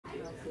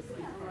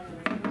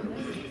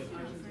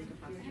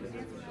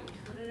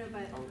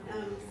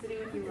Sitting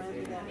with your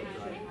mother that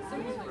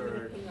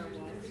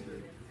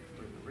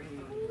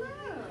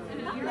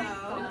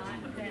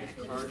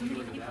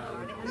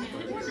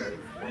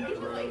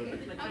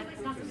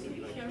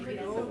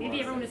maybe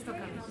everyone is still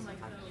coming.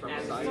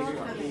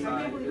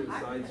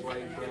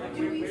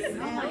 Do we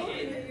smell?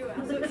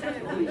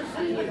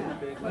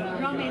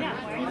 We're all made up.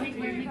 Where do you think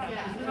we're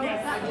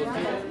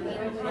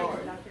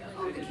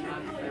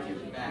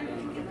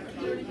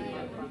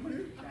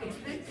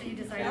So you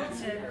decided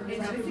to make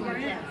up for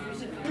it.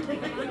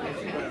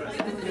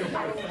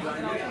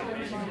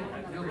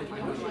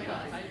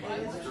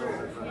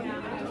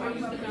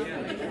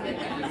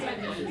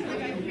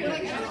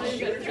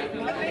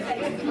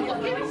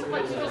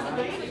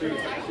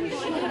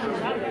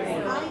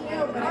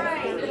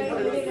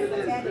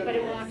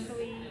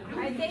 All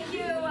right, thank you.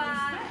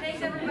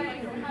 Thanks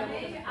everybody for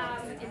coming. In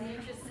the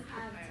interest of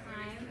time, as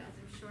I'm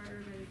sure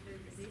everybody's very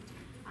busy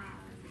on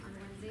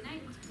Wednesday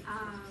night,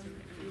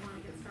 we want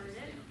to get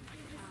started.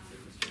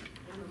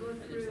 We'll go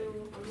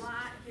through a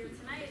lot here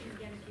tonight, and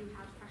again, if you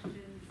have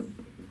questions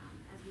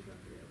as we go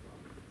through it,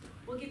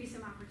 we'll give you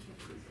some opportunities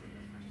for those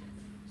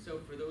questions. So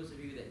for those of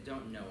you that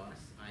don't know us,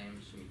 I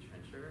am Shimi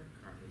Trencher,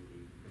 currently the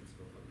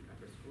principal of the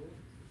Pepper School.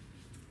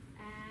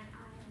 And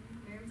I'm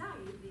Miriam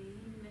Zawi, the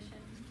mission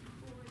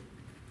coordinator.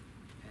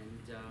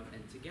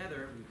 And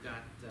together we've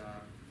got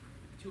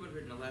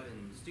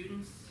 211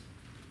 students,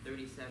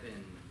 37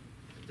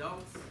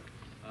 adults,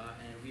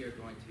 and we are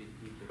going to be the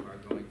people who are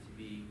going to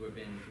be, who have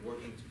been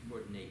working to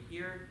coordinate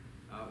here,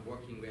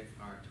 working with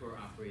our tour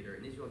operator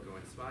in Israel, Go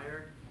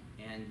Inspire,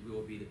 and we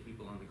will be the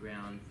people on the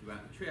ground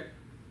throughout the trip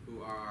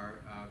who are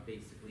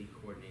basically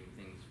coordinating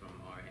things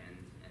from our end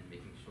and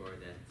making sure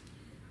that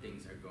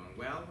things are going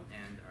well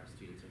and our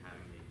students are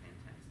having a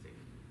fantastic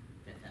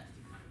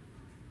time.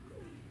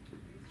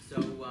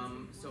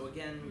 So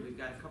again, we've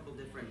got a couple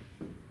different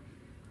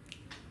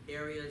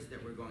areas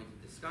that we're going to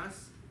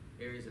discuss,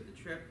 areas of the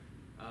trip,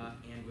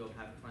 and we'll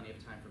have plenty of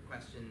time for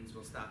questions.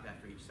 We'll stop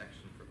after each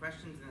section for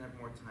questions and have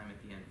more time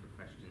at the end for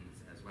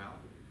questions as well.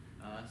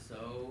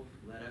 So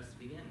let us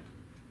begin.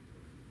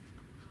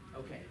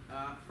 Okay,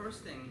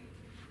 first thing,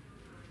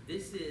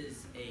 this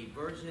is a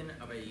version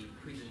of a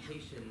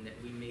presentation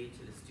that we made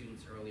to the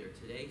students earlier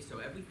today. So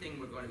everything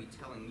we're going to be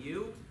telling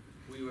you,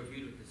 we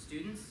reviewed with the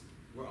students.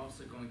 We're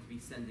also going to be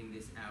sending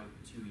this out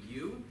to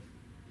you,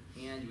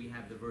 and we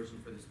have the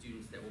version for the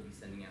students that we'll be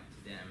sending out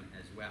to them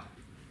as well.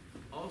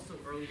 Also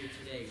earlier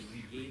today,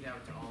 we gave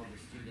out to all the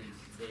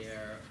students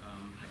their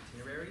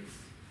itineraries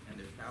and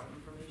their travel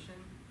information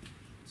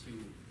to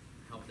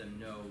help them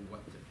know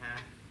what to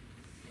pack,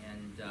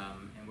 and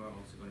we're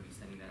also going to be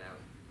sending that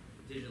out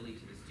digitally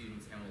to the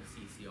students, and we'll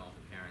CC all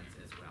the parents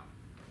as well.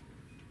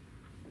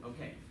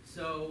 Okay,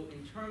 so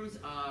in terms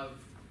of,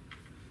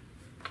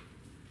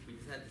 we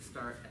just had to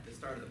start at the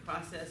start of the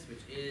process,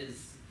 which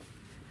is,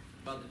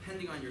 well,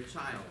 depending on your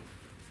child,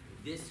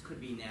 this could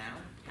be now,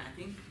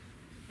 packing.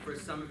 For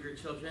some of your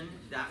children,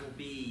 that will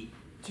be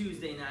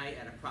Tuesday night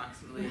at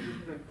approximately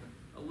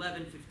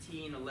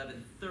 11:15,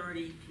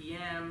 11:30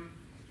 p.m.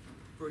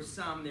 For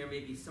some, there may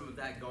be some of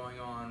that going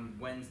on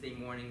Wednesday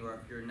morning, or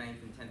if you're a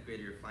 9th and 10th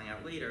grader, you're flying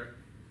out later,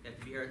 you have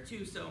to be here at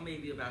 2, so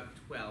maybe about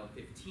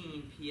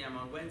 12:15 p.m.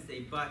 on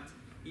Wednesday. But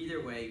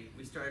either way,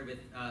 we started with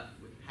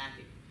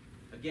packing.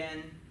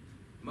 Again,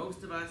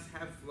 most of us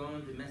have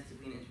flown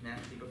domestically and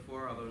internationally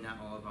before, although not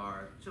all of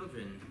our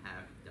children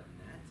have done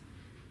that.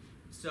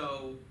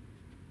 So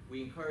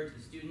we encourage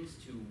the students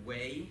to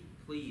weigh.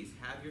 Please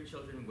have your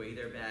children weigh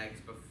their bags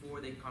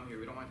before they come here.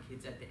 We don't want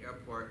kids at the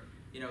airport,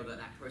 you know,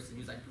 that person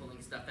who's like pulling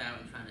stuff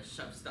out and trying to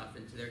shove stuff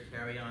into their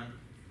carry-on.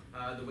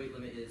 The weight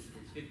limit is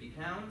 50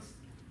 pounds,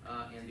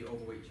 and the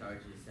overweight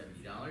charge is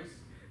 $70.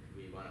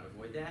 We want to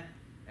avoid that.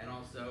 And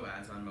also,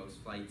 as on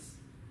most flights,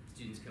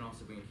 students can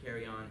also bring a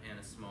carry-on and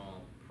a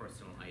small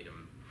personal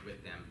item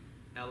with them.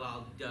 El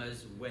Al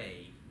does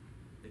weigh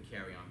the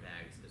carry-on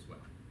bags as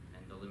well,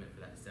 and the limit for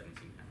that is 17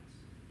 pounds.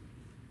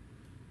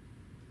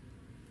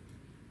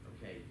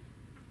 Okay.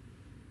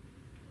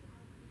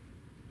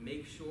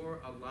 Make sure,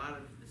 a lot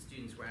of the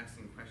students were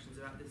asking questions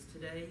about this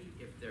today,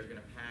 if they're going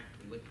to pack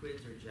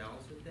liquids or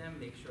gels with them,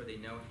 make sure they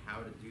know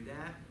how to do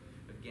that.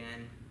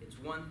 Again, it's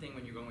one thing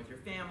when you're going with your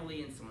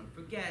family and someone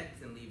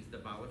forgets and leaves the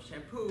bottle of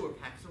shampoo or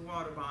packs a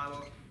water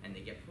bottle, and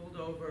they get pulled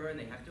over and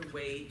they have to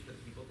wait for the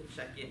people to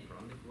check in, put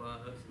on the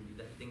gloves and do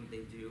that thing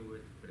they do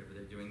with whatever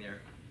they're doing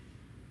there.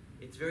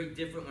 It's very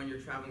different when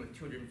you're traveling with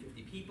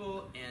 250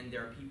 people and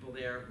there are people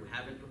there who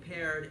haven't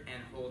prepared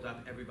and hold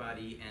up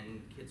everybody,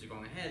 and kids are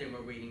going ahead and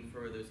we're waiting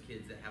for those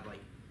kids that have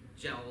like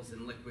gels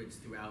and liquids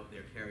throughout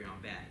their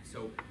carry-on bag.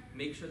 So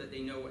make sure that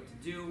they know what to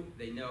do.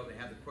 They know they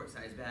have the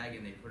quart-sized bag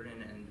and they put it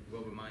in, and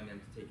we'll remind them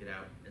to take it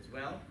out as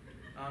well.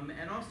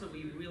 And also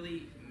we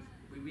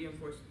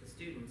reinforce with the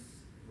students,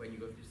 when you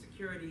go through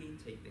security,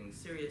 take things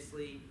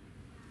seriously.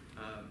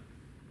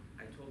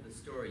 I told this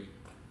story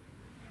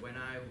when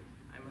I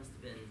must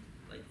have been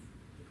like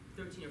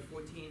 13 or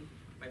 14.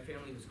 My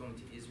family was going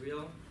to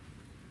Israel,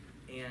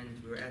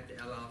 And we were at the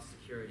El Al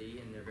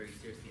security, and they're very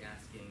seriously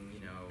asking, you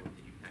know,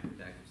 did you pack the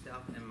bag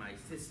yourself? And my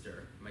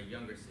sister, my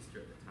younger sister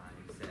at the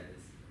time,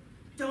 says,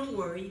 "Don't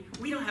worry,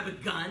 we don't have a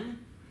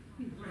gun."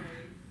 My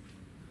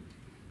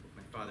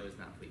father was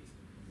not pleased.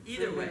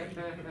 Either way,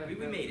 we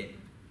made it.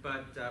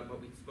 But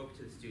we spoke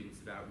to the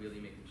students about really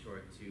making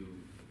sure to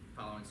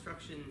follow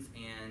instructions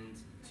and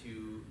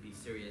to be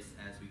serious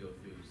as we go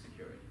through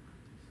security.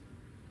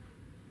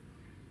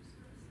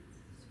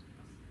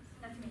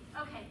 That's me.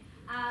 Okay.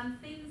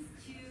 Things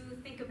to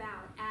think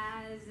about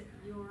as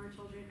your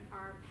children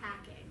are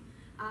packing.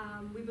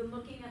 We've been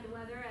looking at the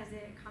weather as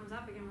it comes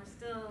up. Again, we're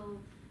still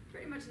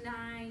pretty much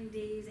 9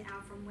 days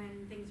out from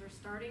when things are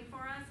starting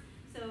for us.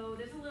 So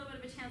there's a little bit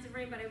of a chance of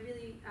rain, but I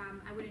really,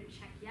 I wouldn't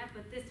check yet.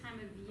 But this time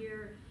of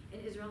year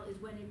in Israel is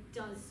when it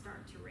does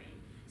start to rain.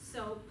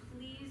 So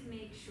please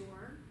make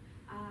sure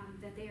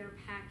that they are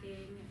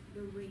packing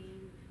the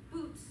rain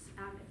boots.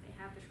 If they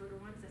have the shorter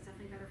ones, that's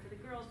definitely better for the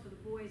girls. For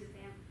the boys, if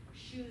they have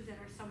shoes that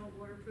are somewhat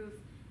waterproof,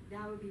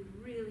 that would be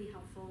really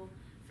helpful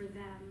for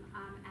them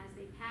as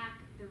they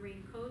pack the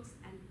raincoats,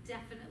 and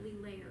definitely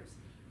layers.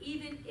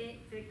 Even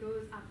if it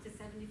goes up to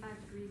 75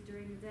 degrees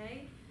during the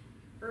day,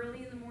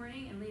 early in the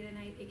morning and late at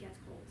night it gets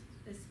cold,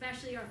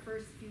 especially our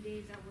first few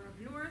days that we're up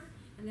north.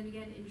 And then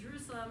again in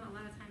Jerusalem, a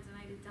lot of times at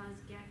night it does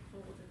get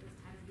cold at this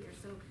time of year.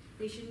 So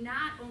they should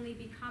not only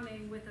be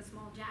coming with a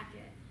small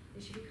jacket,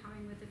 they should be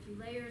coming with a few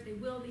layers. They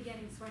will be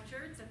getting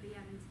sweatshirts at the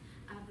end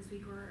of this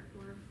week or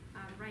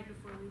right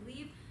before we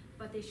leave,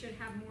 but they should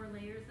have more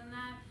layers than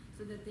that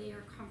so that they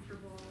are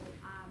comfortable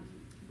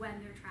when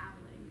they're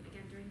traveling,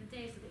 again during the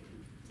day, so they can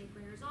take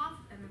layers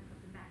off and then put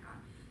them back on.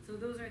 So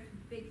those are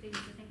big things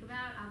to think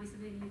about.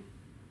 Obviously they need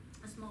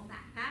a small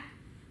backpack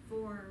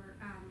for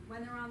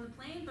when they're on the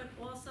plane, but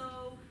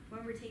also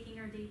when we're taking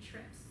our day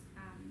trips.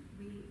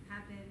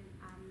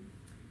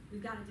 We've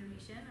got a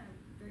donation, a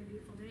very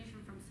beautiful donation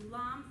from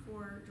Sulam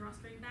for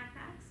drawstring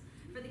backpacks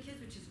for the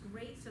kids, which is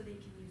great, so they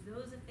can use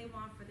those if they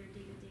want for their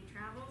day-to-day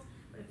travels.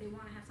 But if they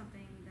want to have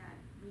something that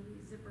really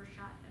zipper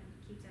shut and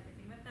keeps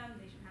everything with them,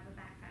 they should have a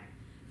backpack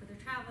for their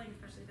traveling,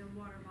 especially their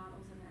water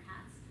bottles and their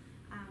hats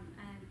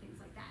and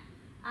things like that.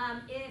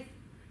 If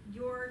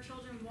your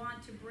children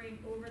want to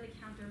bring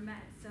over-the-counter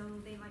meds, so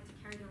they like to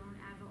carry their own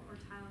Advil or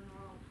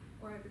Tylenol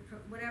or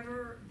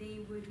whatever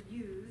they would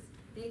use,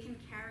 they can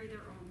carry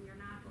their own. We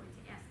are not going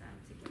to ask them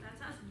to give that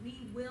to us.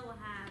 We will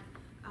have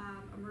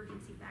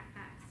emergency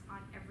backpacks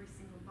on every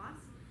single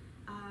bus.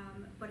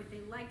 But if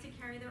they like to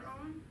carry their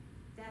own,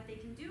 that they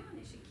can do, and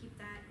they should keep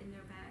that in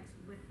their bags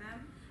with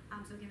them.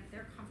 So again, if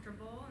they're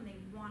comfortable and they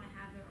want to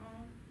have their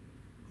own,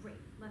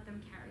 great, let them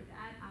carry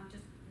that.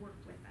 Just work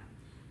with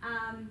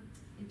them.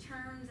 In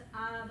terms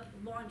of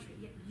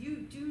laundry,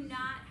 you do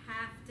not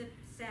have to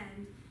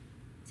send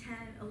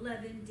 10,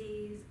 11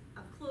 days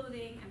of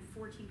clothing and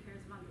 14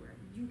 pairs of underwear.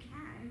 You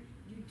can,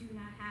 you do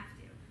not have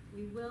to.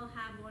 We will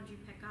have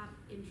laundry pickup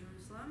in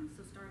Jerusalem,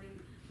 so starting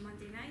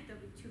Monday night, there'll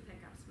be 2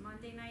 pickups,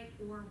 Monday night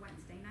or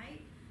Wednesday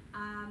night.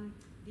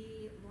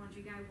 The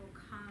laundry guy will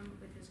come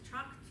with his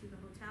truck to the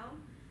hotel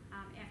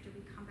after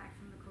we come back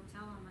from the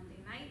hotel on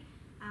Monday night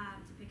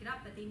to pick it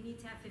up, but they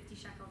need to have 50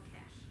 shekel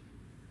cash.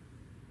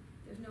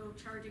 There's no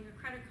charging a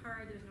credit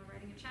card, there's no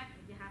writing a check,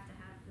 you have to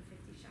have the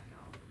 50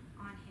 shekel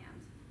on hand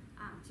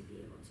to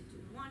be able to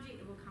do the laundry.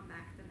 It will come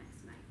back the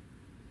next night,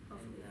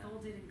 hopefully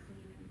folded and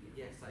clean and beautiful.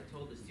 Yes, I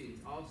told the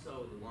students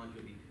also the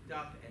laundry will be picked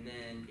up and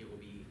then it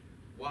will be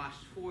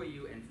washed for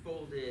you and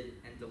folded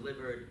and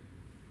delivered.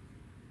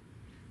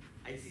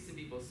 I see some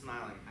people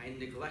smiling. I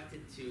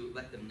neglected to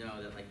let them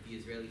know that like the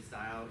Israeli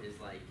style is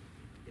like,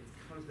 it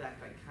comes back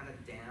like kind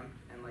of damp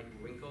and like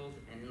wrinkled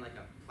and in like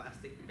a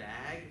plastic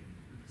bag.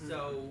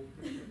 So,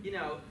 you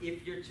know,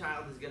 if your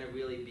child is gonna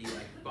really be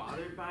like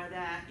bothered by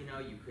that, you know,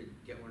 you could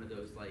get one of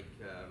those like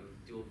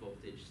dual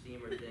voltage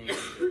steamer things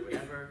or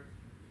whatever,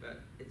 but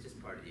it's just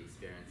part of the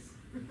experience.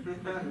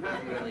 I'm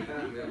really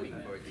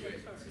looking forward to it.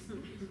 It's just,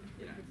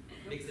 you know,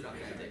 makes it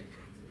authentic.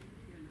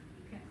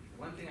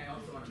 One thing I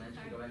also want to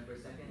mention, go back for a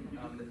second,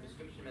 the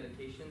prescription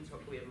medications,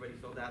 hopefully everybody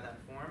filled out that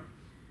form.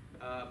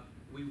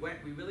 We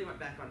really went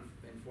back and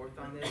forth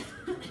on this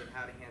in terms of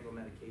how to handle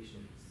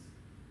medications.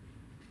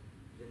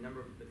 The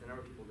number of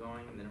people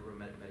going and the number of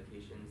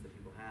medications that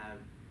people have,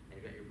 and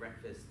you've got your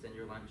breakfasts and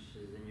your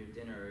lunches and your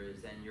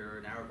dinners and you're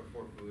an hour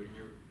before food and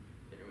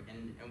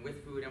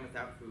with food and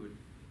without food,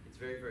 it's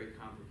very, very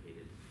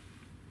complicated.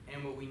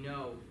 And what we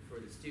know for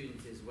the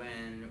students is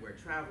when we're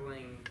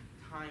traveling,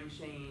 time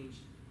change,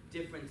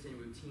 difference in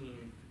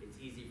routine, it's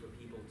easy for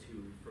people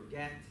to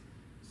forget.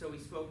 So we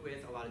spoke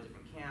with a lot of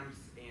different camps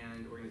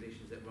and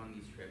organizations that run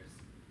these trips,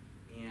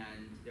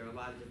 and there are a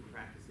lot of different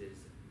practices,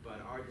 but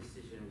our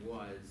decision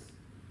was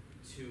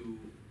to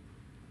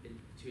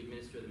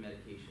administer the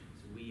medications.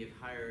 We have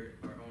hired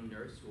our own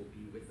nurse who will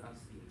be with us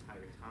the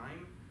entire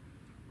time,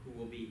 who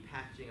will be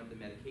patching up the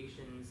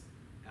medications,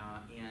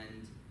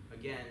 and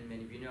again,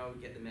 many of you know,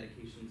 get the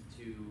medications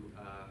to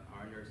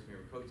our nurse,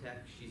 Mira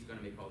Kotek. She's going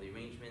to make all the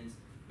arrangements.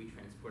 We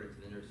transport it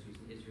to the nurse who's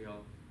in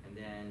Israel, and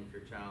then if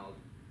your child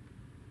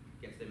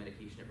gets the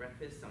medication at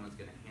breakfast, someone's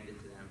going to hand it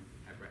to them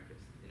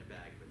breakfast in a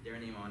bag with their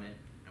name on it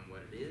and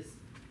what it is.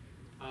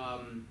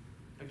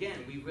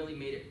 Again, we really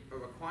made it a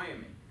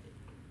requirement.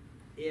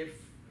 If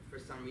for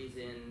some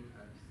reason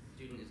a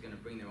student is going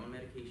to bring their own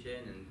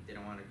medication and they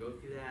don't want to go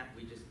through that,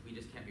 we just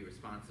can't be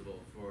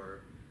responsible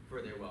for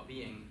their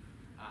well-being.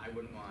 I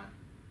wouldn't want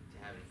to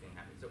have anything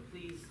happen. So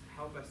please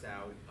help us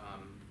out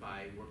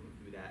by working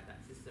through that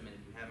system. And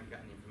if you haven't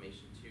gotten the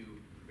information to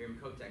Miriam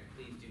Kotek,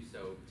 please do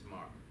so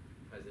tomorrow,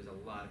 because there's a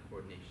lot of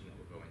coordination that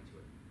will go into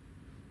it.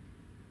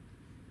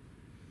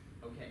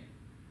 Okay.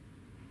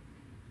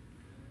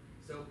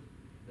 So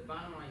the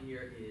bottom line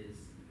here is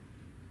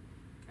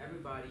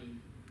everybody,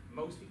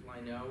 most people I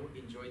know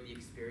enjoyed the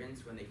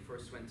experience when they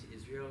first went to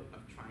Israel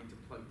of trying to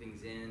plug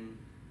things in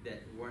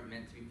that weren't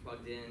meant to be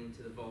plugged in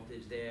to the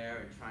voltage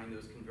there, and trying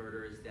those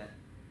converters that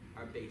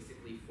are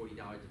basically $40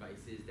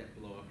 devices that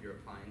blow up your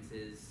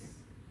appliances.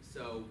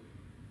 So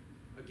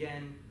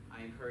again,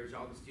 I encourage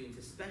all the students,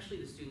 especially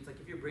the students, like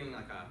if you're bringing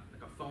like a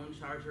phone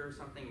charger or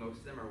something, most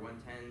of them are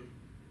 110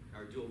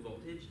 or dual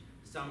voltage.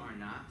 Some are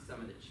not, some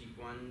of the cheap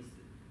ones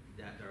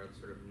that are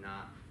sort of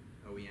not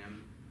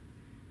OEM.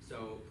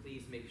 So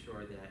please make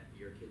sure that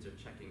your kids are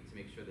checking to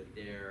make sure that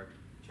their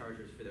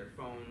chargers for their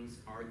phones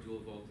are dual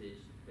voltage,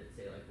 that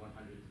say like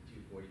 100 to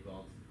 240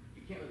 volts.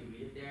 You can't really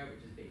read it there, which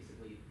is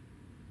basically,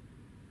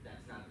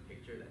 that's not the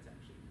picture, that's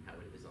actually how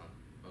it is on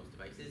most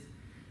devices.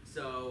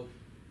 So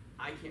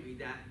I can't read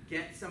that.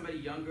 Get somebody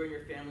younger in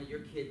your family,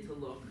 your kid, to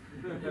look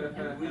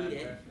and read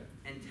it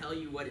and tell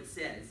you what it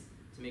says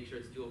to make sure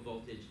it's dual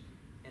voltage.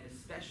 And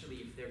especially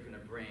if they're going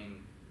to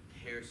bring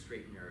hair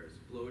straighteners,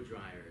 blow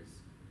dryers,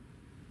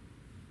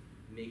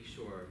 make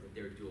sure that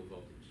they're dual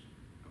voltage,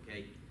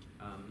 okay?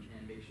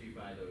 And make sure you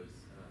buy those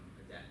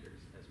adapters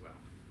as well.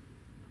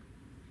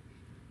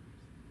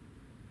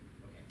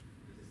 Okay,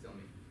 this is still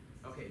me.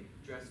 Okay,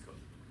 dress code.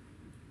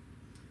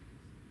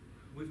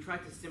 We've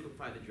tried to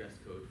simplify the dress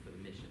code for the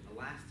mission. The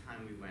last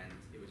time we went,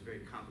 it was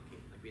very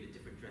complicated. Like we had a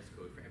different dress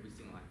code for every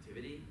single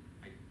activity.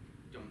 I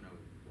don't know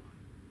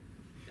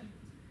why.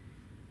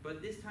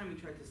 But this time we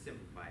tried to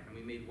simplify it, and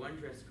we made one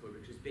dress code,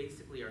 which is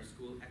basically our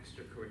school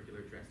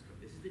extracurricular dress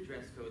code. This is the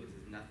dress code. This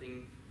is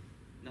nothing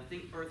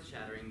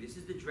earth-shattering. This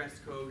is the dress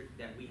code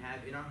that we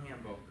have in our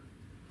handbook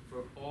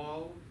for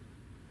all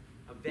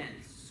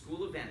events,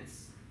 school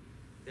events,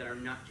 that are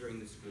not during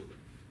the school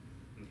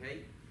day, okay?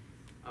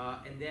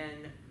 And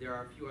then there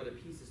are a few other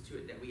pieces to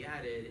it that we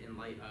added in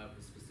light of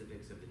the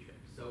specifics of the trip.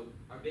 So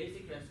our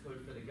basic dress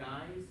code for the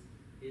guys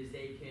is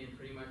they can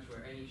pretty much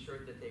wear any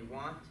shirt that they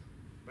want,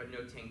 but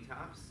no tank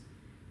tops.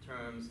 In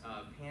terms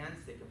of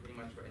pants, they can pretty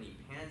much wear any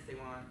pants they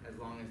want as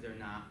long as they're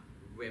not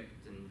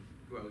ripped and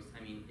gross.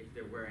 I mean, if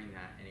they're wearing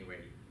that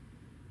anyway,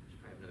 we should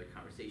probably have another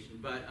conversation.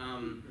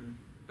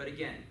 But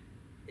again,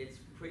 it's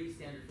pretty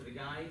standard for the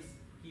guys.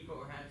 Kippah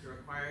or hats are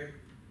required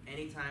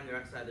anytime they're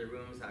outside their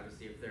rooms.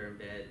 Obviously, if they're in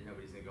bed,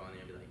 nobody's gonna go in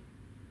there and be like,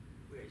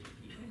 "Where's your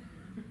kippah?"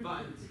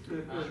 But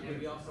and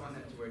we also want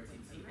them to wear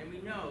tzitzit. And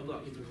we know,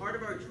 look, it's part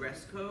of our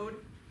dress code.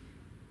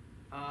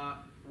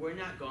 We're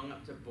not going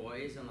up to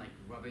boys and like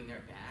rubbing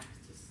their backs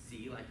to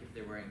see like if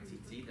they're wearing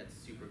tzitzit. That's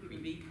super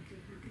creepy.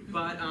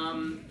 But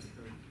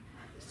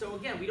so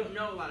again, we don't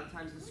know a lot of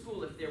times in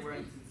school if they're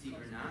wearing tzitzit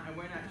or not, and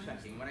we're not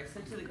checking. What I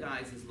said to the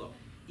guys is, look,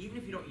 even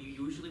if you don't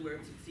usually wear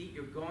tzitzit,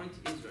 you're going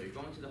to Israel, you're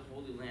going to the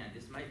Holy Land.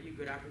 This might be a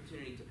good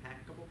opportunity to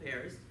pack a couple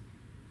pairs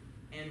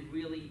and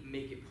really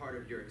make it part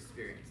of your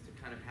experience, to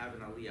kind of have an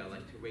aliyah,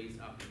 like to raise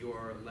up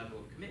your level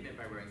of commitment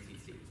by wearing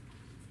tzitzit.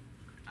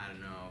 I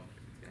don't know if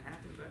it's going to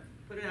happen, but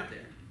put it out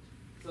there.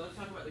 So let's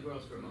talk about the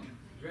girls for a moment.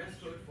 Dress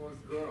code for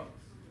girls.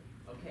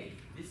 Okay,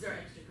 this is our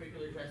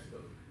extracurricular dress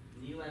code.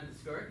 Knee-length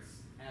skirts,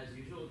 as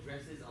usual.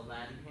 Dresses,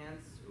 Aladdin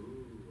pants.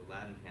 Ooh,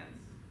 Aladdin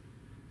pants.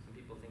 Some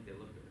people think they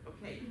look good.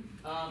 Okay,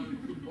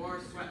 or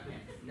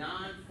sweatpants,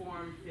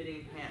 non-form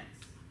fitting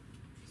pants.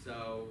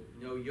 So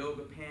no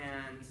yoga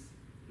pants,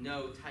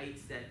 no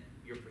tights that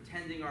you're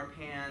pretending are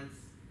pants,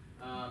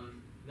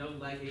 no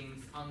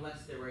leggings,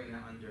 unless they're wearing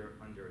that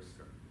under a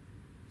skirt.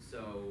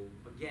 So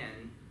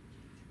again,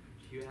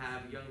 if you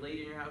have a young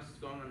lady in your house who's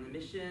going on the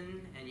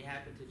mission and you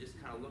happen to just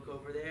kind of look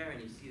over there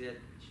and you see that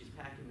she's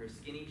packing her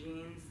skinny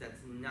jeans, that's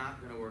not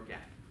going to work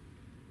out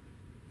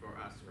for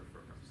us or for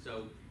her.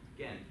 So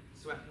again,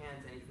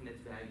 sweatpants, anything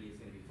that's baggy is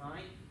going to be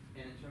fine.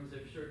 And in terms of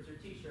shirts or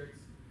t-shirts,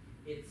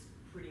 it's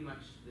pretty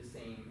much the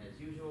same as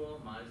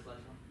usual. Modest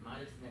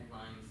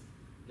necklines,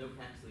 no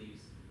cap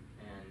sleeves,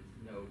 and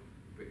no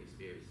Britney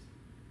Spears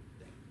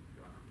thing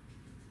going on.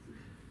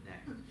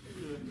 Next.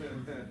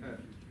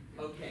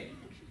 Okay.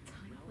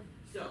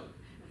 So,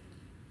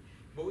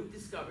 what we've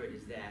discovered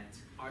is that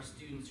our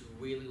students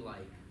really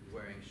like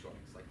wearing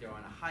shorts. Like they're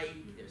on a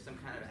hike, there's some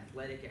kind of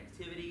athletic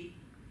activity.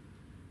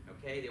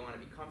 Okay, they want to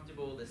be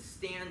comfortable. The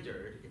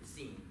standard, it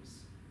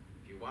seems,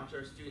 if you watch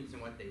our students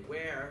and what they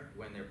wear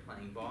when they're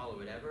playing ball or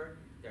whatever,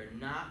 they're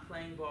not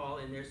playing ball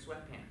in their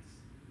sweatpants.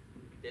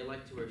 They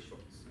like to wear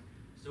shorts.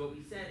 So what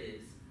we said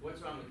is,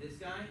 what's wrong with this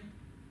guy?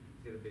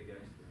 See the big guy?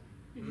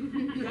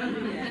 He's got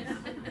big heads.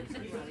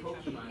 He's a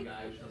Pokemon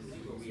guy, which is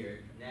super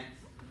weird. Next.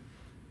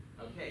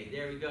 Okay,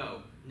 there we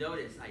go.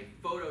 Notice I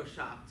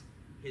photoshopped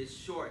his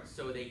shorts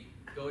so they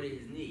go to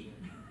his knee.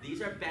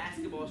 These are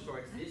basketball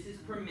shorts. This is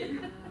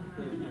permitted.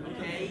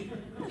 Okay?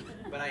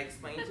 But I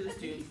explained to the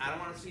students, I don't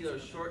want to see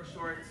those short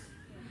shorts.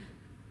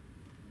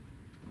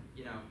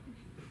 You know,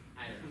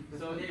 I don't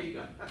know. So there you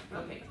go.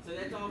 Okay, so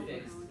that's all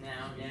fixed.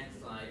 Now, next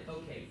slide.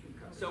 Okay,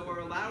 so we're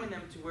allowing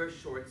them to wear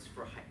shorts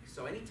for hikes.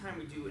 So anytime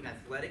we do an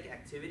athletic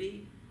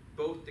activity,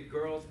 both the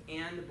girls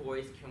and the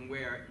boys can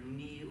wear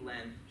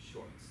knee-length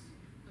shorts.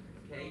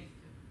 Okay?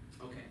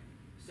 Okay.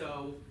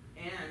 So,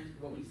 and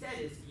what we said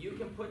is you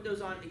can put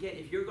those on, again,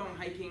 if you're going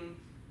hiking,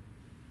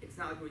 it's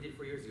not like we did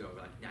 4 years ago.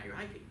 We're like, now you're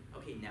hiking.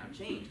 Okay, now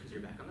change, because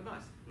you're back on the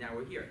bus. Now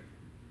we're here.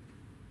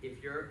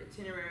 If your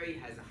itinerary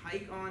has a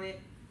hike on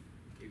it,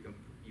 you can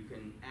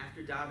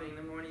after davening in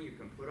the morning, you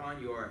can put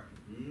on your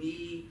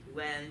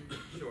knee-length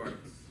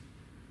shorts.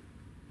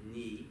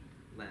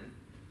 Knee-length.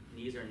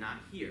 Knees are not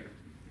here.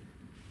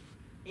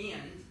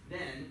 And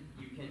then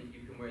you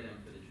can wear them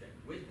for the trip,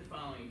 with the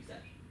following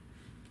exception.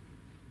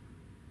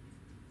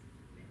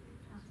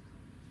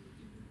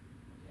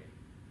 Okay.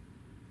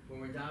 When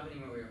we're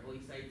davening or we're at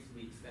holy sites,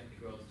 we expect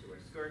the girls to wear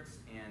skirts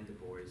and the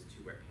boys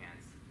to wear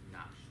pants,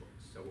 not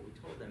shorts. So what we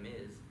told them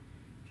is,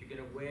 if you're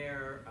going to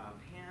wear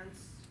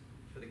pants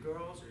for the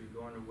girls, or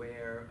you're going to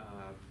wear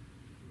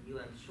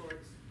knee-length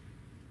shorts,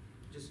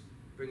 just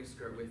bring a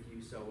skirt with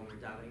you. So when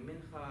we're davening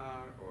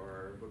mincha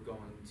or we're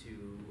going to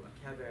a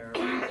kever,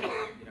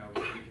 you know,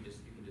 you can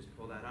just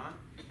pull that on.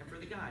 And for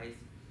the guys,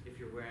 if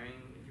you're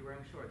wearing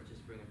shorts,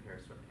 just bring a pair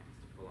of sweatpants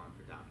to pull on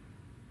for davening.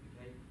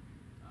 Okay.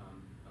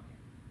 Okay.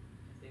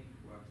 I think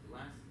we're up to the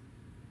last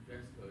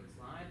dress code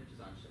slide, which is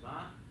on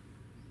Shabbat.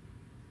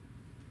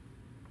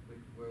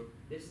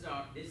 This is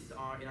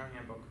our in our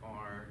handbook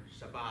our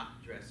Shabbat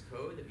dress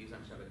code that we use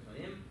on Shabbat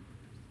Tonim.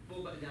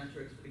 Full button-down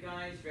shirts for the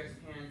guys, dress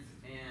pants,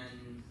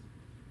 and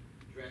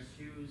dress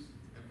shoes,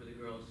 and for the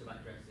girls,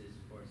 Shabbat dresses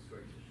or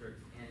skirts or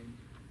shirts. And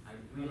I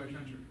really,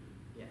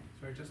 yeah.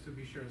 Sorry, just to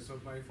be sure. So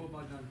by full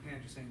button-down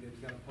pants, you're saying that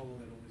you've got a polo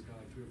that only's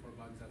got like 3 or 4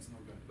 buttons. That's no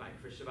good. Right.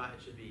 For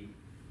Shabbat, it should be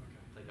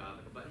Okay. like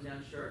a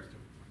button-down shirt.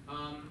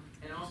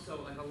 And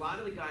also, like a lot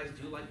of the guys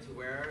do like to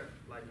wear,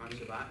 like on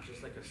Shabbat,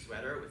 just like a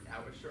sweater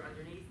without a shirt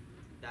underneath.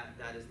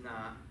 That is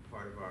not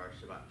part of our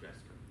Shabbat dress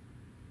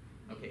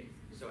code. Okay,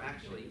 so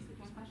actually,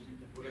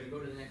 we're going to go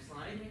to the next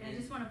slide. I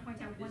just want to point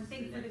out one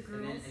thing for the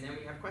girls. And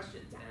then we have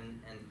questions. And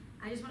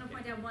I just want to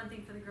point out one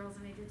thing for the girls,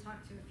 and I did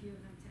talk to a few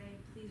of them today.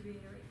 Please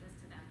reiterate this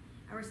to them.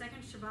 Our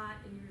second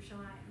Shabbat in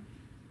Yerushalayim,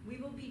 we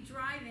will be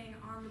driving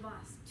on the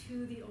bus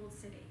to the Old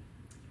City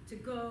to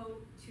go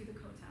to the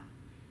Kotel.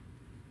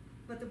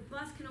 But the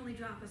bus can only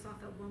drop us off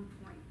at one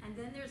point, and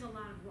then there's a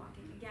lot of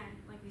walking. Again,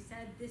 like we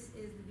said, this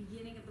is the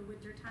beginning of the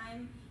winter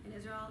time in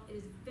Israel. It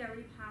is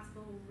very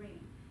possible it will rain.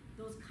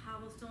 Those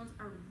cobblestones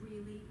are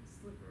really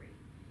slippery.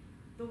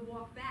 The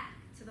walk back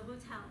to the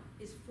hotel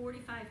is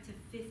 45 to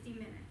 50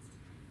 minutes.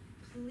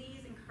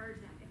 Please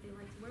encourage them, if they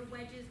like to wear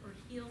wedges or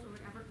heels or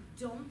whatever,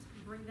 don't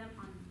bring them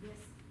on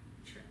this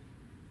trip.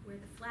 Wear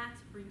the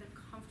flats, bring the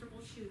comfortable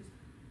shoes.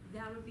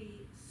 That would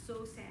be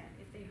so sad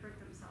if they hurt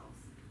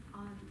themselves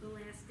on the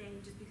last day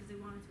just because they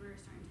wanted to wear a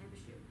certain type of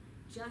shoe.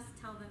 Just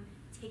tell them,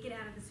 take it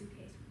out of the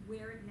suitcase,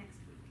 wear it next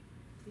week,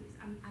 please.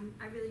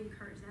 I really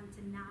encourage them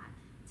to not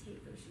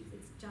take those shoes.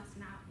 It's just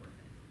not worth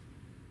it.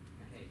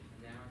 okay,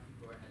 and now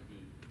we're at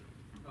the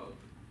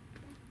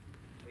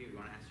you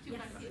want to ask Two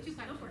Yes. questions.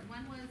 Yes. Go for it.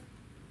 One was,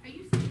 are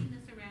you sending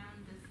this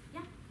around this?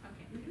 Yeah.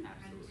 Okay. Mhm.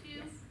 And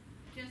two, Yes.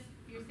 just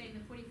you're saying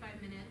the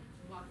 45-minute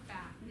walk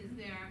back. Is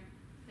there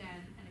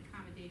then an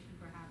accommodation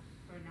perhaps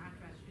for not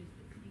dress shoes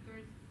but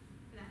sneakers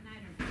for that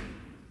night or not?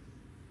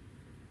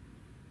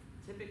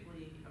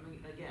 Typically, I mean,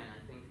 again, I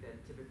think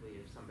that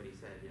typically if somebody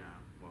said, you know,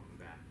 welcome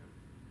back,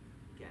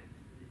 again,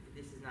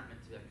 this is not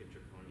meant to be like a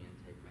draconian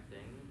type of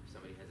thing. If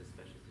somebody has a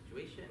special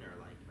situation or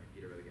like, my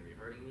feet are really going to be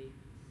hurting me,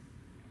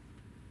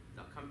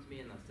 they'll come to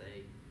me and they'll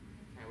say,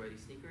 can I wear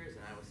these sneakers?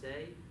 And I will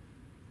say,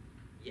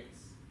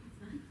 yes.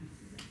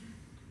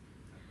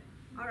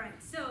 All right,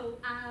 so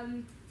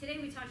today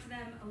we talked to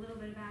them a little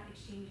bit about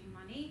exchanging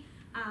money,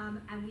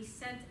 and we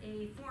sent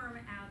a form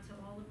out to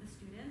all of the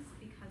students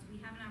because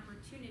we have an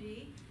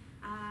opportunity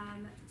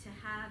to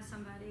have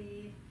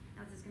somebody,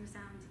 now this is going to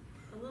sound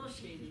a little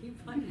shaky,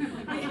 but we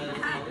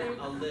have,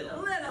 A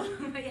little.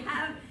 we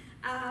have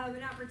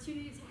an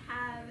opportunity to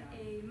have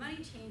a money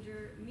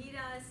changer meet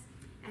us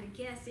at a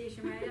gas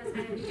station, right us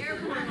at an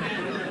airport.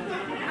 And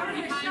we're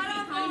going to shut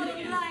off all the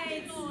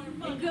lights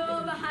and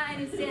go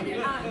behind and stand there.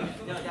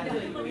 No,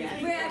 definitely.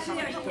 We're actually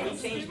Can we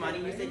change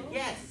money? We said,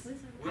 yes.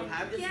 We'll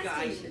have this Gas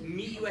guy station.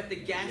 meet you at the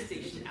gas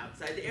station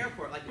outside the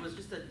airport. Like it was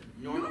just a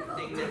normal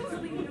thing that's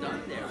totally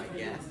done there, I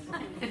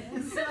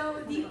guess.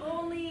 So the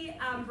only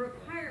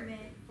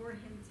requirement for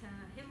him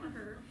or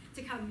her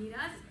to come meet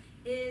us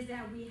is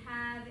that we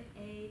have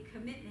a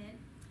commitment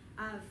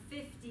of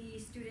 50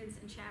 students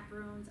and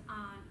chaperones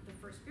on the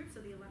first group, so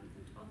the 11th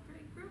and 12th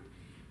grade group,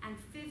 and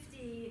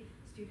 50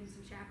 students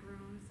and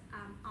chaperones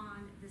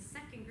on the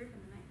second group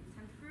and the 9th and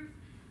 10th group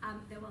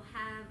that will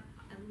have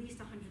at least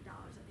 $100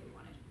 that they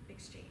want to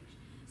exchange.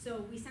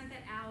 So we sent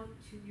that out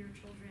to your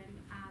children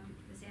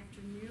this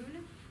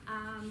afternoon.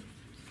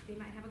 They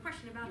might have a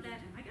question about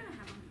that. Am I gonna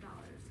have $100?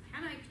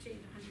 Can I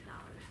exchange $100?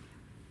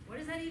 What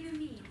does that even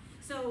mean?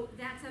 So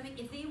that's something,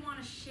 if they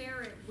wanna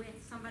share it with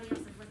somebody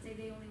else, like let's say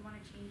they only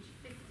wanna change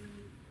 $50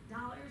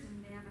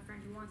 and they have a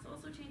friend who wants to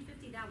also change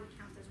 50, that would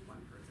count as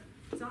one person.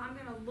 So I'm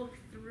gonna look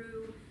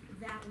through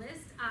that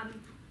list.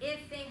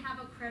 If they have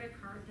a credit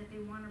card that they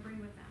wanna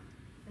bring with them,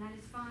 that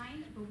is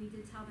fine, but we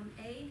did tell them,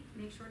 A,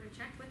 make sure to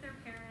check with their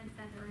parents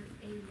that there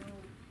is no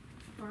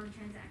foreign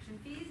transaction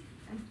fees,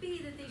 and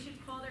B, that they should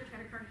call their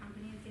credit card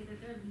company and say that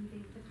they're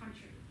leaving the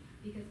country,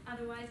 because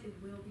otherwise it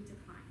will be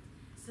declined.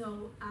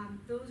 So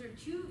those are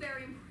two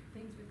very important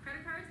things with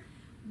credit cards.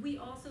 We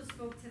also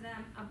spoke to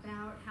them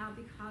about how,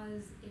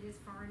 because it is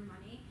foreign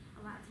money,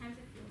 a lot of times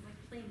it feels like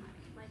play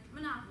money, like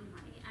monopoly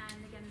money. And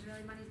again,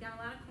 Israeli money's got a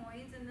lot of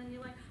coins, and then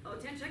you're like, oh,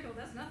 10 shekel,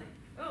 that's nothing.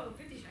 Oh,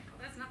 50 shekel,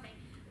 that's nothing.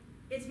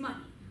 It's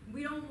money.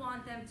 We don't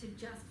want them to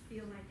just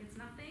feel like it's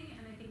nothing,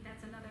 and I think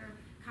that's another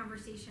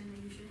conversation that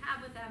you should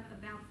have with them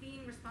about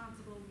being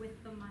responsible with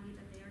the money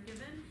that they are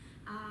given,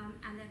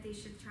 and that they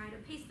should try to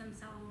pace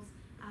themselves,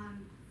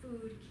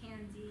 food,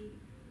 candy,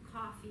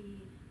 coffee,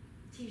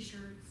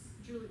 t-shirts,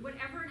 jewelry,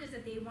 whatever it is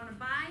that they want to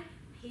buy,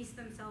 pace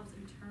themselves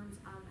in terms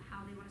of how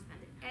they want to spend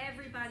it.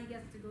 Everybody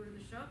gets to go to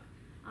the shuk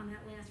on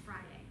that last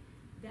Friday.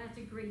 That's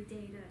a great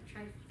day to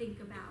try to think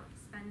about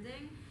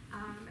spending.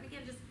 And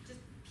again, just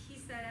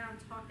piece that out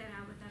and talk that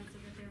out with them so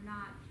that they're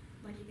not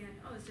like, again,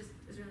 oh, it's just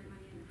Israeli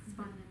money and it's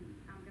fun and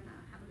I'm gonna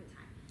have a good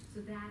time.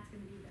 So that's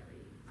gonna be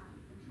very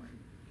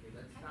important. Okay,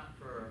 let's stop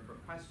for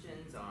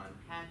questions on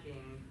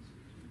packing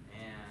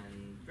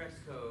and dress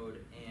code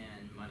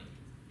and money.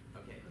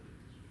 Okay.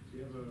 Do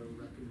you have a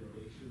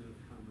recommendation of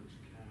how much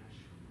cash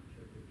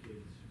that the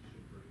kids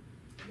should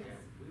bring?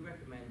 Yeah, we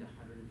recommend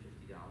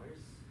 $150.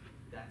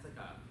 That's like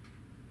a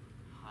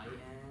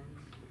high-end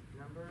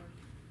number.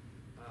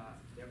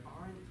 There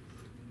aren't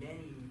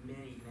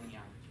many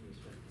opportunities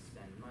for us to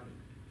spend money.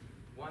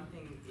 One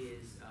thing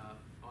is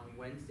on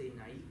Wednesday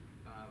night,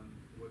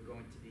 we're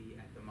going to be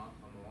at the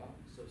Malcha Mall,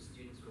 so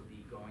students will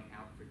be going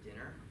out for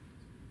dinner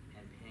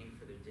and paying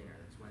for their dinner.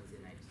 That's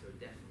Wednesday night, so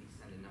definitely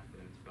send enough for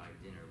them to buy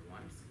dinner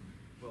once.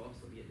 We'll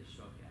also be at the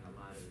shuk, and a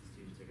lot of the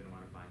students are going to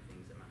want to buy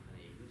things at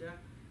Machane Yehuda.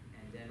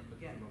 And then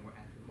again, when we're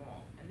at the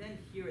mall, and then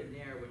here and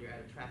there, when you're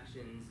at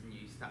attractions and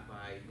you stop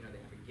by, you know,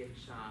 they have a gift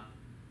shop,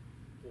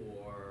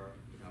 or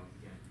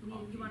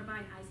You want to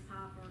buy an ice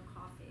pop or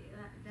coffee.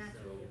 That's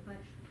So- really,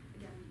 but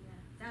again, yeah,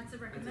 that's a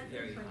very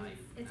recommended, but high-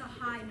 it's a that's a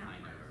high high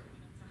number. number.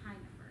 It's a high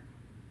number.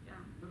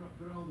 Yeah.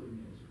 But all the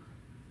meals are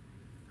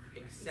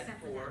covered except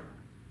for for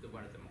that the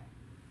one at the mall.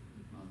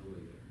 on the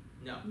way there.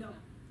 No. No.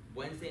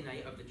 Wednesday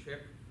night of the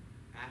trip,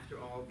 after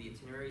all the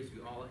itineraries,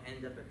 we all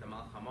end up at the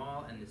Malcha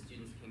Mall, and the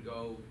students can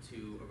go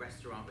to a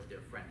restaurant with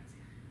their friends.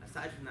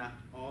 Aside from that,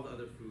 all the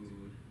other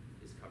food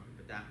is covered,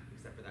 but that,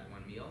 except for that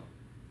one meal.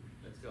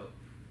 Let's go.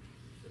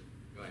 So,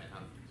 go ahead,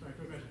 Sorry,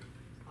 quick question.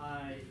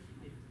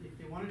 If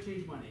they want to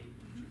change money,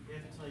 they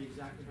have to tell you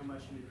exactly how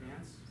much in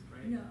advance,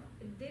 right? No,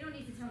 they don't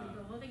need to tell me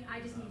the whole thing. I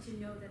just need to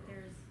know that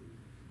there's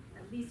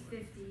at least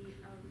 50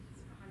 of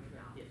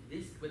 $100.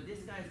 Yeah, what this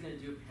guy's gonna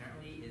do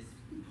apparently is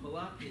pull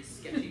up his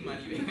sketchy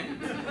money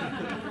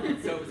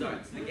bag. So bizarre,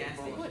 it's the gas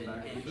station,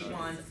 and he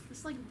wants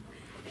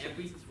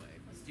every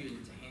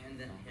student to hand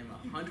him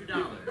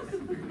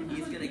 $100.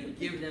 He's gonna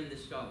give them the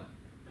shkolim.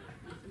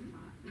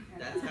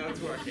 That's how it's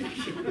working.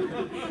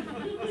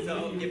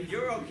 So if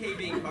you're okay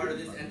being part of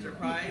this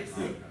enterprise,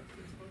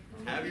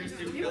 have your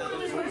student You fill want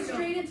to out just go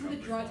straight into the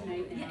draw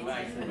tonight. Yeah,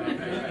 Right.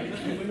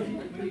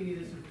 When do you need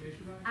this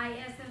information by? I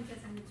asked them to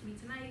send it to me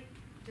tonight,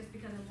 just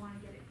because I want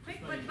to get it quick,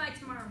 but by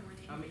tomorrow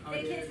morning. I mean, are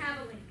The kids there-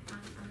 have a link on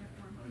their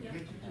form. Yeah.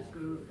 Can't you just go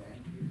to the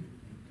bank?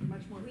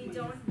 Much more. We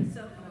don't,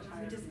 so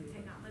we just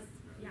take on this,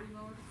 yeah.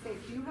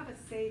 Safe, do you have a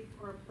safe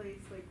or a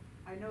place, like,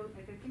 I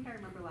think I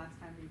remember last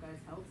time you guys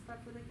held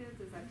stuff for the kids,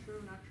 is that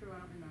true, not true,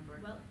 I don't remember.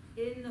 Well,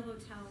 in the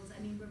hotels,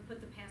 I mean, we put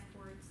the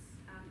passports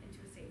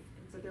into a safe.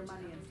 But their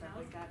money and stuff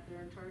like that,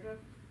 they're in charge of?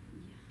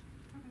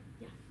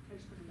 Yeah. I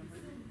just couldn't remember.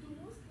 Do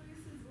most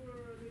places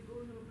where they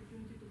go have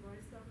opportunity to buy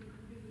stuff,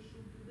 including the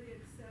shul, do they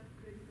accept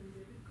credit and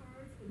debit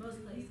cards? Or Most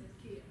do they need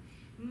places. cash?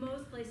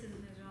 Most places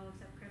in Israel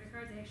accept credit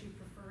cards, they actually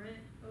prefer it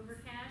over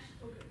cash.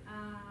 Okay.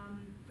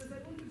 Because I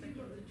want to give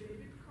you a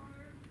debit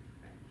card.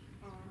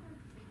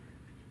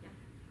 Yes.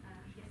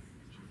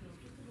 So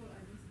first of all,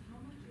 how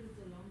much is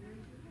the long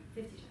range?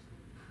 50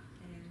 shekels.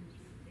 And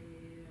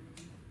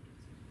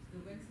the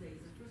Wednesday,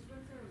 is the first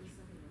Wednesday or the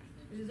second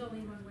Wednesday? There's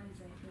only one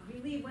Wednesday. We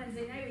leave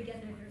Wednesday night, we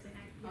get there Thursday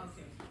night. Yes.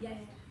 Okay. Yeah.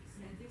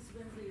 And this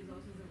Wednesday is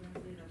also the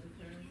Wednesday that the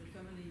parents, the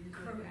family usually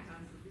Correct.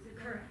 comes to visit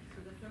them? Correct. So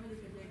the family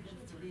can take them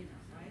to dinner,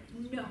 right?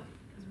 No,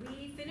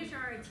 we finish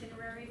our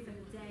itinerary for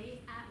the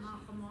day at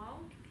Malcha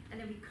Mall, and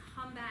then we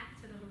come back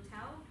to the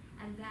hotel,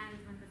 and that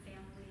is when the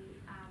family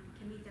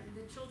can meet them.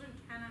 The children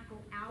cannot go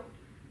out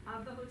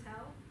of the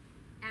hotel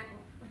at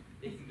all.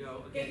 They can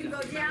go. They can go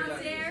remember that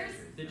downstairs,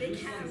 The they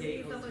Jerusalem cannot Gate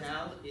leave the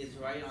Hotel hotel. is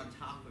right on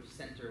top of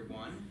Center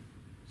 1,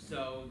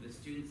 so the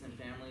students and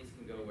families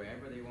can go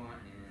wherever they want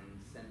and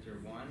center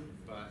one,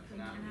 but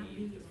not Cannot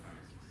leave leave. the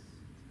premises.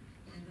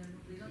 And then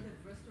they don't have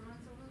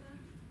restaurants over there?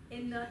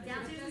 In the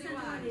downstairs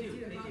center, They they do,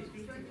 do. they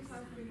do.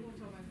 25 people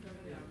from my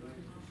family are going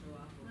to show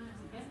up.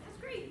 That's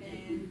great.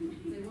 And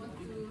they want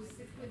to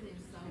sit with him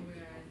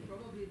somewhere, and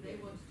probably they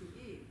want to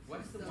eat.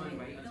 What's the So- one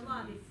right The under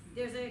lobby.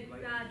 There's a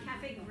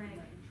cafe Greg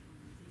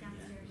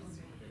downstairs.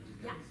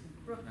 Yeah,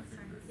 Brooke,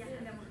 sorry. Yeah,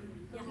 and then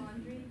we're, yeah.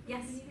 Laundry?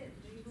 Yes. Do you need it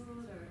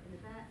labeled or in the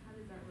back? How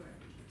does that work?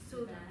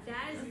 So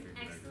that is an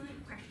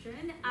excellent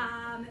question.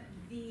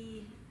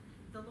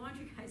 The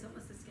laundry guy's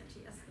almost as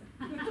sketchy as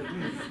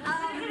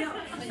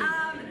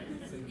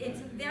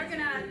they're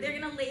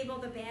gonna label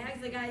the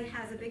bags. The guy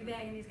has a big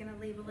bag and he's gonna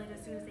label it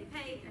as soon as they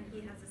pay, and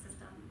he has a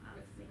system of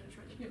making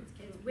sure that those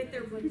kids with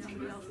their wood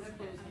somebody else's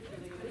bag.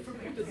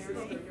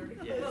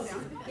 Yes.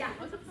 Yeah.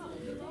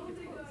 The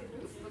laundry guy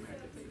also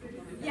accepts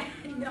credit. Yeah,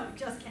 no,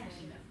 just cash.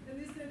 And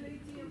is there an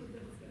ATM with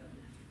them?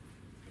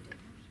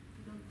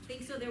 I don't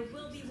think so. There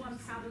will be one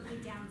probably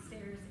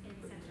downstairs in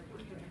Center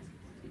One.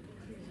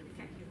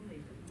 Okay.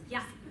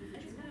 Yeah. I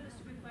just have a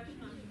stupid question.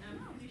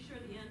 I'm pretty sure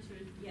the answer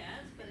is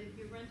yes, but if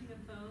you're renting a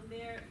phone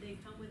there, they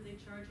come with a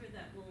charger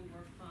that will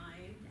work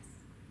fine. Yes.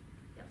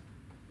 Yep.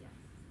 Yes.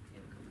 It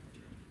will come with a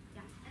trip.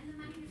 Yeah. And the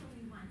money is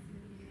only once in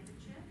the beginning of the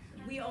trip?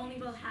 So We only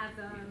will have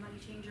the money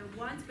changer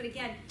once, but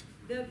again,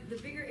 the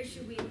bigger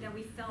issue that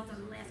we felt on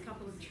the last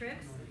couple of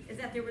trips is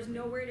that there was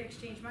nowhere to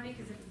exchange money,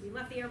 because if we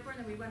left the airport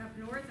and then we went up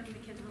north and the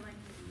kids were like,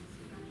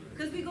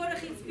 because we go to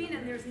Chitzpin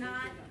and there's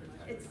not,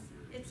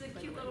 it's a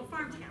cute little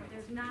farm town,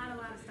 there's not a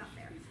lot of stuff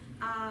there.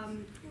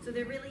 So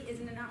there really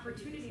isn't an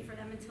opportunity for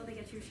them until they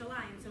get to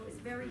Yerushalayim, so it's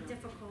very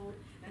difficult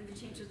and to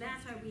change. So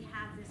that's why we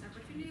have this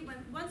opportunity.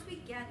 Once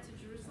we get to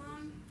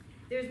Jerusalem,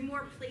 there's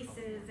more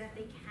places that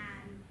they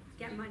can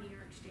get money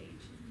or exchange.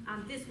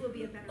 This will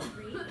be a better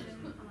rate than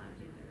a lot of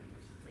the other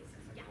places.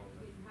 Yeah.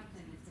 We have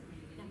them at the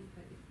beginning,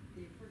 but if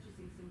they're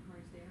purchasing SIM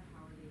cards there,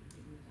 how are they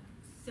taking it down?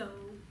 So,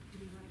 do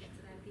you want to get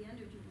to that at the end,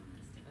 or do you want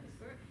to stick with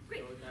it?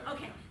 Great. go with that.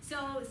 Okay.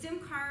 So SIM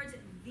cards,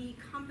 the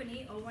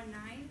company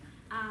 019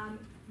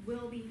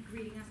 will be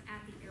greeting us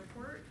at the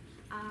airport.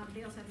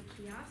 They also have a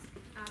kiosk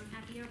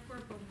at the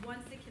airport. But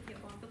once the kids get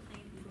off the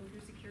plane and go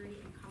through security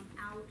and come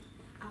out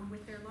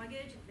with their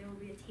luggage, there will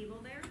be a table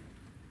there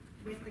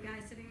with the guy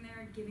sitting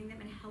there, giving them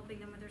and helping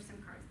them with their SIM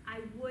cards.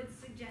 I would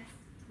suggest,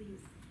 please,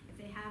 if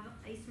they have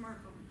a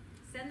smartphone,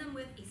 send them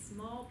with a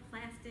small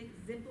plastic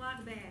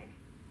Ziploc bag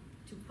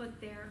to put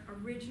their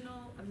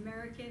original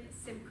American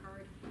SIM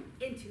card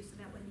into, so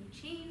that when they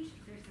change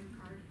their SIM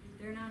card,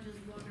 they're not just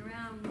walking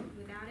around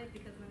without it,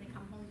 because when they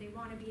come home, they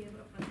want to be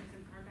able to put their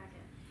SIM card back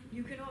in.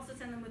 You can also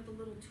send them with the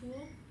little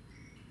tool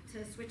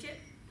to switch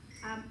it,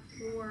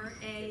 or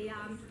a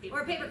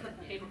paperclip.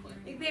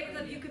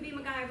 Paperclip, you could be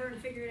MacGyver and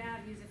figure it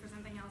out, use it for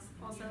something else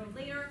also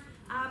later.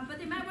 But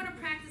they might want to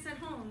practice at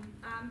home,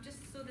 just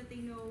so that they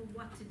know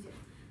what to do.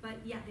 But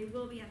yeah, they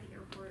will be at the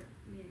airport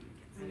meeting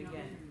the kids. And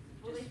again,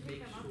 Will they just pick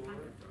make them up? sure, I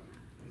could throw them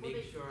out.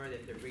 make sure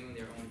that they're bringing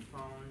their own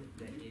phone,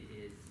 that it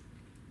is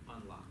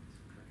unlocked.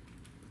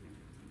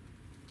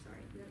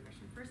 Sorry, the other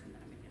question first, and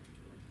then I'm gonna get to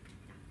Julie.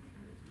 Yeah.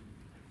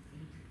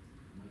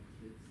 My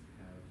kids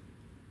have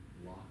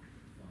locked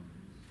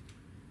phones.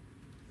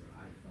 Their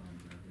iPhone,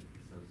 I think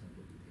it's so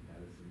simple to take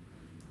out a SIM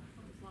card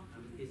and lock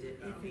it. Is it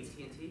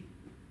AT&T?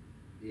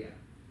 Yeah.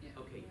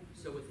 Okay,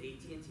 so with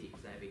AT&T,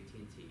 because I have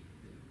AT&T,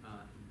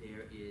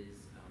 there is,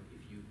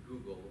 if you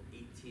Google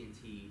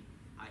AT&T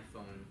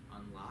iPhone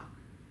unlock,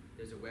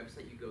 there's a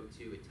website you go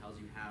to, it tells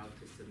you how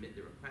to submit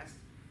the request,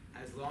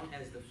 as long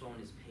as the phone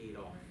is paid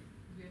off.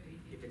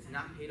 If it's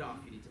not paid off,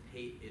 you need to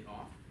pay it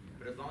off,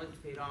 but as long as it's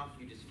paid off,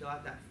 you just fill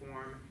out that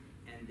form,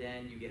 and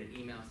then you get an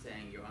email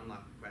saying your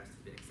unlock request has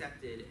been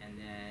accepted, and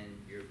then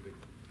you're good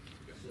to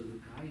go. So the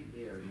guy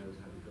there knows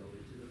how to go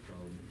into the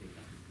phone and take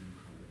out the SIM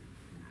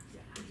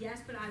card.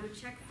 Yes, but I would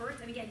check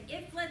first, and again,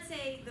 if, let's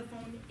say, the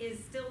phone is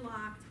still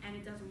locked and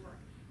it doesn't work,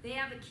 they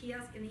have a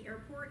kiosk in the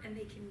airport and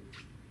they can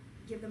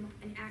give them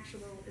an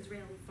actual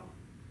Israeli phone.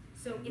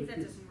 So And if with that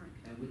this- doesn't work,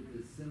 And with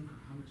the SIM,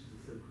 how much is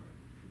the SIM card?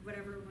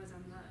 whatever it was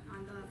on the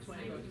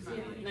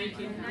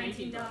 $19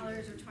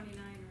 $19 or 29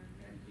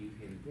 or. Do you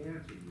pay in advance or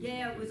do you?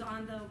 Yeah, it was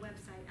on the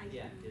website.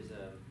 Yeah, there's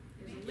a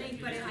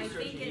Link, but you I just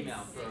search think an it's.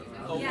 email for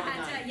You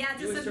had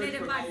to Do a submit search it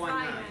for by 019.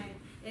 Friday.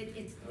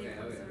 It's, Okay, it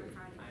goes okay. on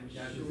Friday. I'm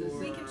Now, does sure, this-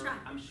 We can try.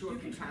 I'm sure You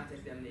if you can try.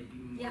 contact them, they'd be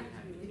more Yeah, than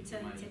happy to to take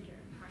your money. take care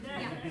of it. So Yeah.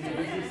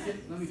 is the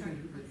SIM, let me Sorry.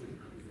 finish.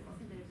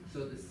 So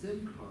the SIM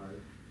card,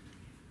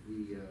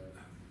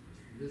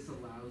 this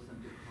allows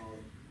them to call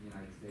the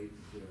United States,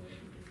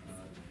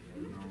 at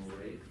a normal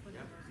rate?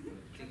 Yep,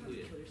 it's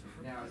included.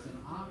 Now, as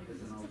an alternative,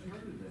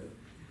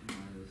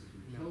 those who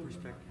children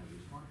don't have a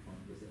smartphone,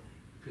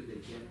 could they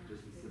get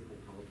just a simple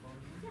telephone?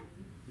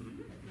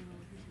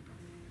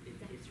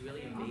 It's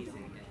really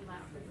amazing.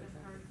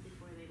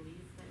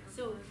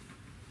 So, in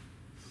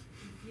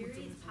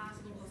theory, it's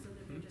possible also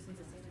that they're just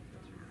gonna say that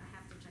they're thrown out. I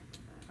have to check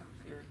with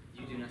the.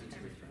 You do not need to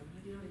return.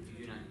 You don't need to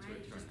You do not return, need to right?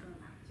 It's return just them.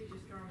 thrown out. So you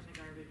just throw them in the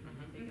garbage and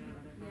they take it out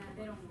of their Yeah,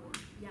 they don't work.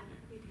 Yeah.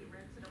 If you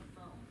rented a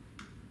phone,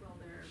 will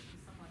there be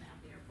someone at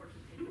the airport to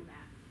take them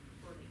back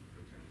before they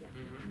return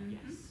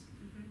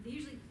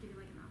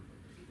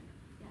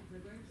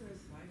going to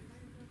use Wi-Fi?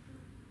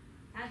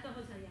 At the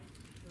hotel, yeah.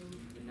 So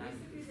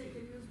basically they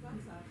can use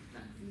WhatsApp.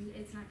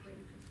 It's not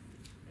great.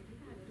 Like you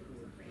had it, it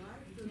wasn't great.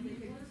 Right, so they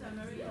can use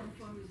American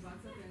phone with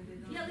WhatsApp and they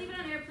don't. Yeah, leave it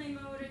on airplane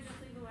mode or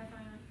just leave the Wi-Fi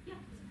on. Yeah.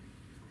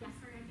 I'm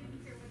sorry, I didn't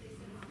hear what they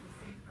said about the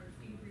SIM cards.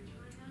 Do you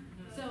return them?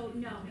 So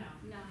no,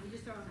 you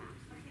just throw them out.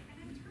 Okay,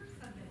 and in terms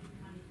of the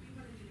money, if you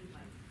wanna do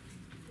like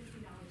 $50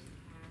 in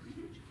cash. Can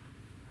you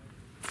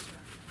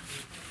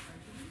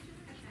just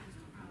get that,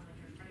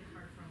 like a credit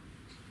card from,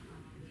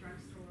 the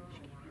drugstore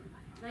or?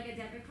 Like a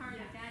debit card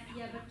like Yeah. that?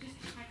 Yeah, but just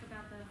check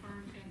about the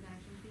foreign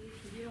transaction fees,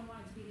 because you don't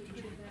want it to be that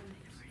you give them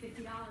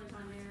 $50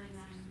 on there and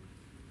then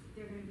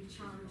they're gonna be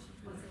charged,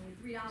 let's say,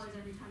 $3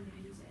 every time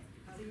they use it.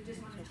 So you just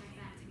wanna check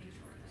that to make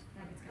sure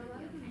that it's A gonna lot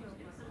be of them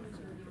okay.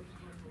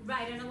 don't.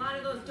 Right, and a lot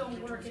of those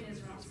don't work in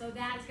Israel, so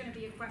that's gonna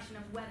be a question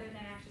of whether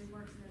that actually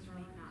works in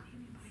Israel or not.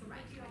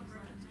 Right.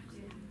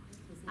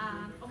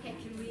 Okay,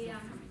 can we,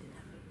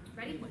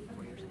 ready?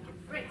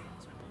 Great,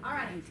 all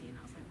right.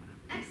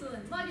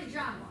 Excellent, luggage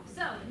drop off.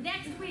 So,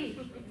 next week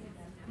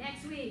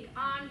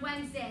on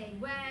Wednesday,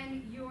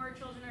 when your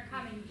children are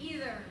coming,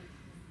 either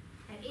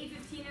at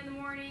 8:15 in the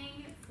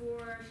morning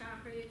for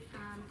Shachrit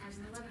as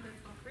an 11th or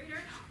 12th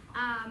grader,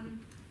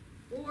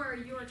 or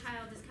your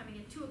child is coming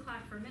at 2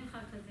 o'clock for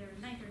Mincha because they're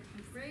in 9th or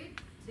 10th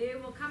grade, they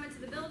will come into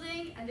the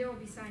building and there will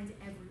be signs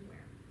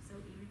everywhere. So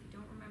even if you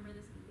don't remember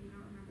this,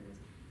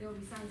 there will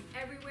be signs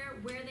everywhere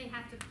where they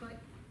have to put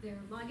their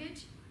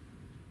luggage.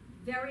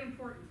 Very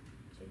important.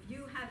 If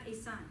you have a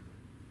son,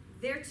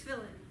 their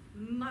tefillin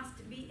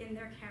must be in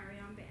their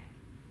carry-on bag.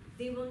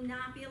 They will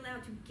not be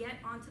allowed to get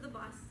onto the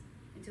bus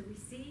until we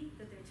see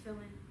that their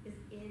tefillin is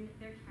in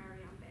their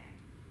carry-on bag.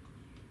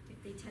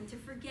 If they tend to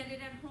forget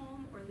it at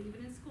home or leave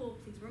it in school,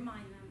 please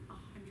remind them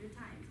 100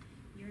 times.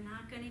 You're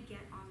not going to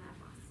get on that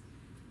bus.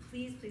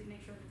 Please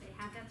make sure that they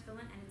have that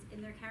tefillin and it's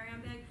in their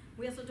carry-on bag.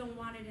 We also don't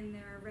want it in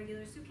their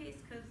regular suitcase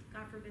because,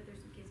 God forbid, their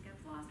suitcase gets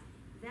lost.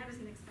 That is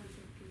an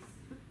expensive piece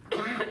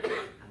of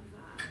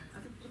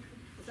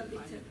something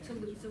to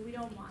lose, so we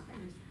don't want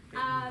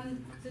that.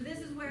 So this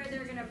is where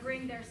they're going to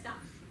bring their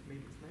stuff.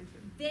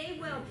 They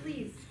will,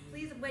 please,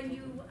 when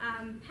you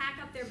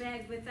pack up their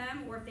bags with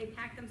them, or if they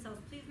pack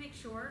themselves, please make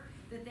sure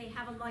that they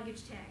have a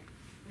luggage tag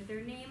with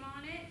their name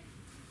on it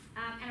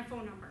and a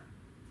phone number.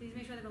 Please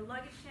make sure they have a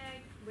luggage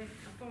tag with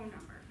a phone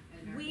number.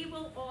 We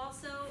will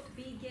also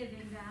be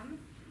giving them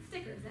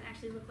stickers that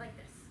actually look like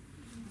this.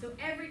 So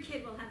every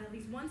kid will have at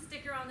least one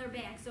sticker on their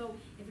bag. So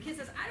if a kid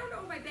says, I don't know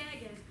where my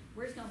bag is,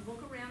 we're just going to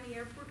look around the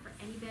airport for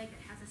any bag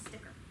that has a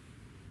sticker.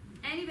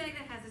 Any bag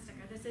that has a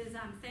sticker. This is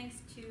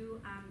thanks to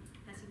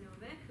Bessie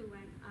Novik, who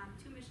went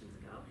 2 missions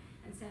ago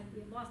and said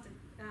we had lost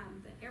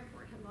the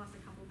airport had lost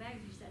a couple bags.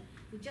 She said,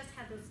 if we just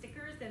had those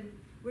stickers, then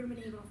we would have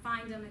been able to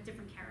find them at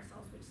different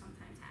carousels, which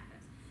sometimes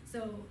happens.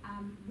 So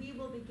we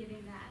will be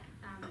giving that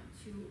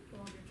to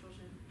all your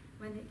children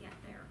when they get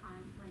there on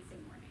Wednesday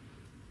morning.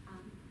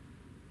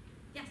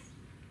 Yes?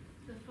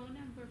 The phone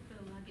number for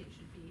the luggage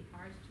should be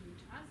ours to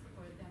reach us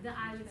or them to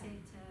I reach would say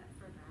them?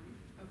 for them.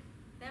 Okay.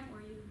 Them or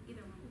you,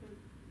 either one.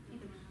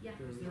 Either one. Yeah.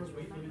 Is there a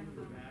weight limit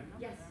per bag?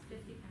 Yes,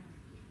 50 pounds.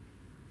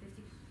 50.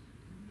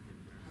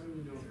 How do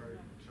we know if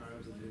our child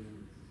is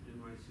in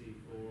NYC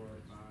 4 or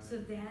 5? So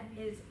that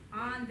is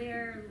on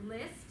their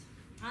list,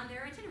 on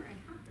their itinerary.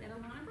 That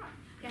Alana brought.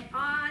 Okay,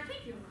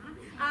 thank you,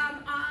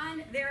 Alana.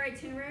 On their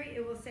itinerary,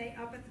 it will say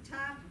up at the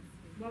top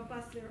what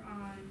bus they're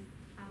on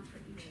for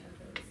each of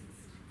those.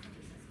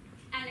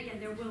 And again,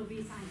 there will be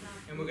signs up.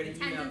 And we're gonna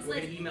email- attendance we're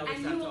gonna list, email this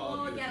and out you to will all of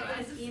all you get as well.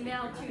 this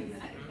email to you.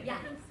 Yeah.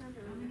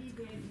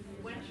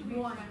 When should we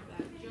One. expect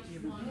that?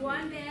 Just one?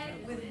 One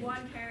bag with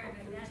one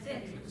caravan, that's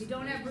it. We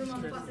don't have room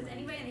on the buses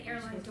anyway, and the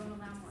airlines don't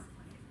allow more.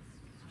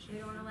 They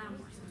don't allow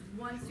more, so it's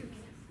one suitcase.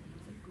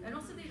 And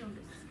also they don't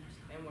do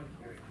that. And one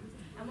carry-on.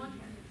 And one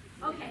carrier.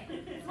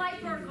 Okay, flight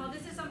protocol,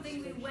 this is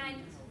something we went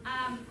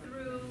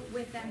through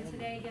with them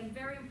today. Again,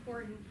 very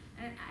important,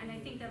 and I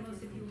think that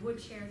most of you would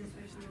share this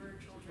with your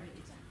children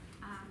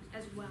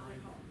as well at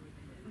home.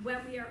 When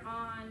we are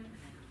on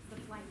the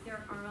flight,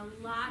 there are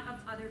a lot of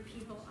other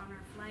people on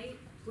our flight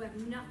who have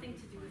nothing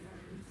to do with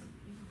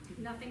us.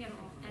 Nothing at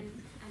all.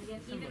 And again,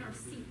 even our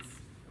seats.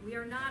 We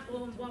are not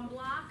all in one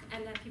block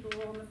and that people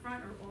are all in the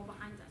front or all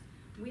behind us.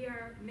 We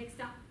are mixed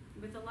up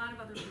with a lot of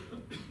other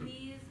people.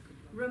 Please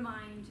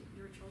remind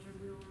your children,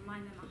 we will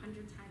remind them 100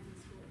 times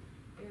in school,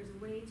 there's a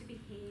way to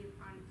behave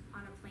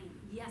on a plane.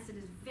 Yes, it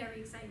is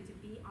very exciting to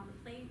be on the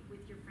plane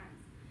with your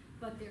friends,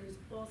 but there's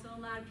also a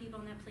lot of people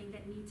on that plane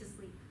that need to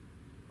sleep,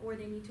 or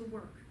they need to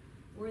work,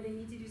 or they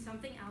need to do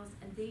something else,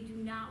 and they do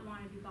not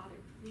want to be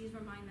bothered. Please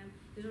remind them,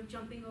 there's no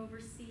jumping over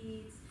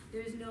seats,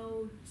 there's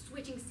no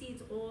switching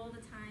seats all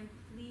the time.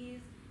 Please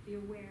be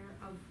aware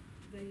of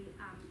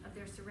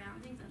their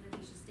surroundings and that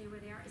they should stay where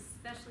they are,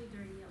 especially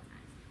during meal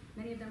times.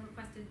 Many of them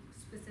requested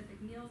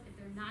specific meals. If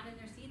they're not in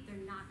their seat,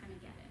 they're not going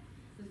to get it.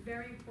 So it's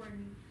very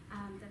important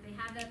that they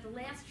have that. The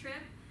last trip,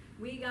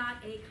 we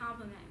got a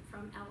compliment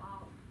from El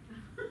Al.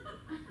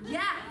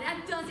 Yeah,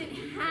 that doesn't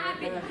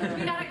happen.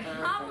 We got a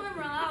compliment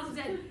from El Al who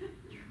said,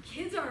 your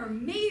kids are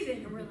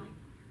amazing. And we're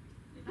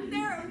like,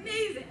 They're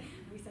amazing.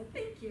 We said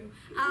thank you.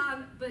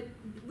 But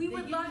we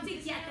would love to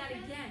get that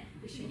again.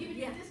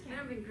 Yeah,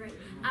 that would be great.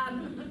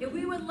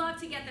 We would love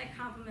to get that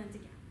compliment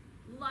again.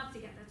 Love to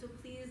get that. So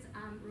please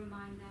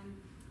remind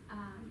them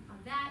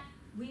of that.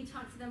 We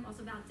talked to them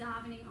also about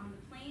davening on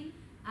the plane.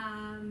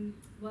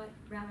 What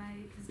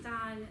Rabbi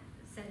Kastan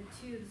said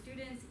to the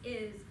students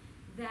is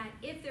that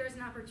if there's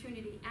an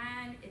opportunity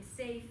and it's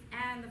safe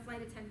and the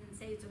flight attendants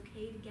say it's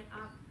okay to get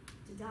up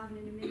to daven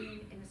in a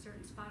minyan in a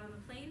certain spot on the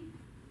plane,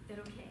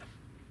 then okay.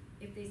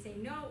 If they say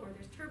no, or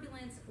there's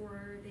turbulence,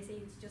 or they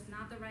say it's just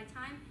not the right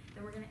time,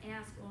 then we're going to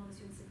ask all the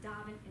students to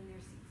daven in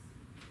their seats.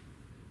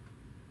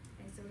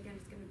 Okay, so again,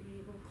 it's going to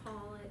be, we'll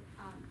call it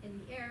in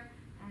the air,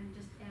 and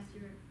just ask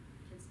your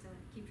kids to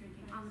keep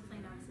drinking on the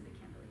plane. Obviously, they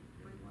can't really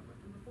bring water with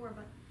them before,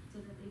 but so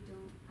that they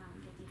don't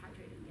get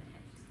dehydrated and get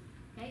headaches.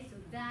 Okay, so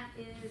that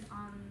is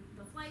on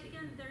the flight.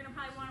 Again, they're going to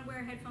probably want to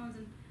wear headphones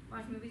and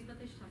watch movies,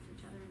 but they should talk to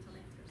each other until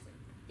they have to go to sleep.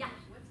 Yeah?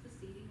 What's the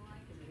seating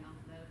like? Is it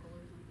alphabetical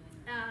or something?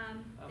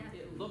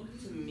 It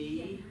looked to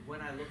me,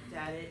 when I looked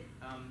at it,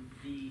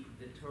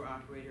 the tour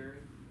operator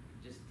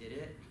just did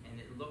it, and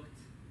it looked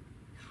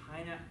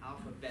kind of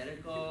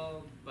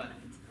alphabetical, but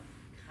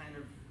kind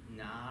of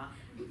not.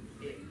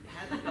 It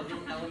had like a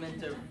little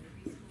element of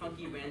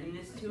funky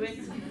randomness to it.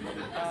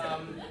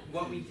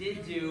 What we did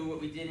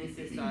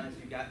insist on is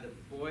we got the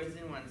boys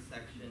in one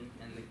section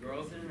and the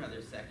girls in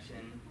another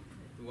section.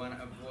 We want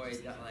to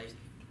avoid that like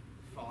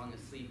falling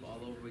asleep all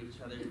over each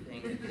other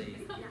thing that they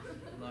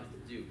love to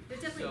do.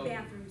 There's definitely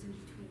bathrooms in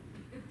between.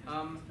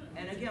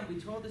 And again, we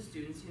told the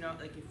students, you know,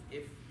 like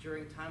if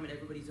during time when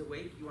everybody's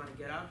awake, you want to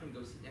get up and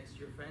go sit next to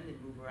your friend and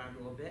move around a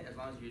little bit, as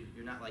long as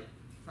you're not like,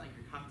 it's not like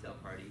your cocktail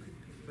party,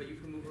 but you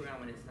can move around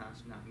when it's not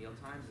meal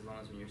times, as long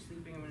as when you're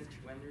sleeping and when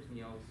there's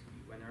meals,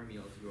 when there are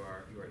meals, you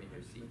are in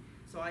your seat.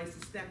 So I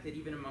suspect that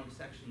even among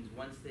sections,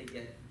 once they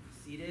get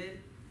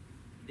seated,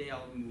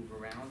 they'll move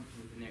around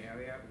within their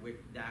area.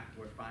 With that,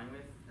 we're fine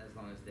with, as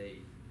long as they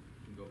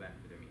can go back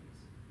to their meals.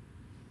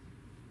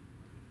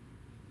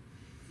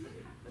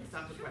 Okay, let's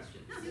stop the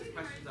questions.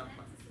 Questions on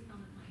questions.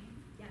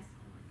 Yes.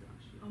 Oh my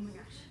gosh. Yes. Oh my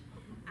gosh.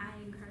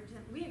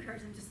 We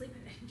encourage them to sleep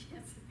at any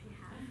chance that they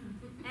have.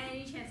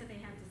 Any chance that they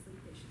have to sleep,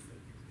 they should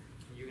sleep.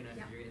 You're gonna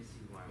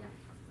see why when we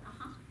talk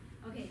about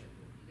it. Okay.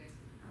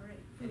 All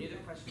right. Any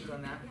other questions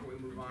on that before we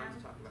move on to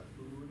talk about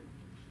food?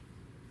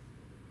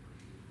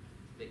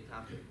 Big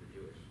topic for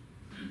Jewish.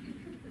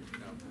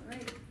 No? All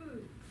right,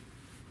 food.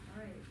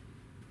 All right.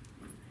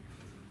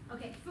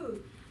 Okay,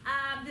 food.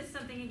 This is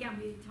something,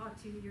 again, we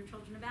talked to your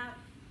children about.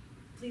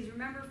 Please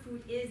remember,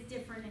 food is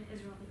different in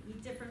Israel. They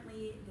eat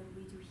differently than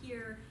we do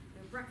here.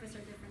 Their breakfasts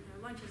are different,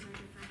 their lunches are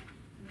different,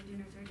 and their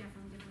dinners are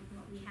definitely different from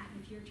what we have. And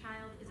if your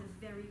child is a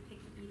very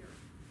picky eater,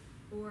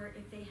 or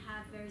if they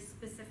have very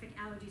specific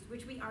allergies,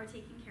 which we are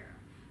taking care of,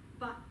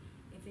 but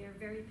if they are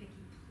very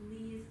picky,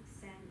 please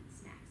send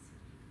snacks.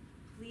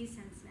 Please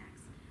send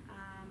snacks.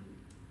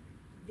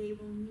 They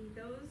will need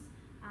those.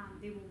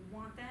 They will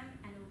want them,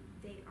 and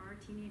they are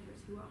teenagers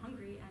who are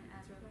hungry. And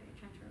as Rabbi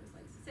Trencher always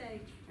likes to say,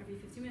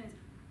 every 15 minutes,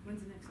 when's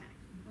the next snack?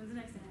 When's the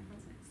next snack?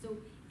 When's the next? So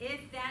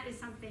if that is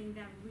something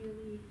that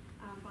really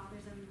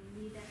bothers them, and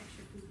they need that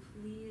extra food,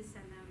 please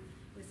send them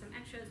with some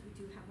extras. We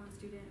do have one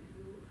student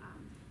who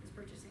is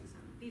purchasing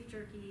some beef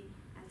jerky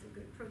as a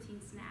good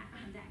protein snack,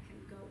 and that can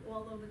go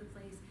all over the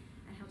place,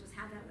 and he'll just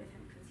have that with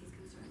him because he's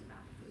concerned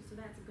about the food. So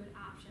that's a good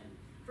option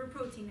for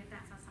protein if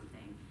that's not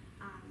something,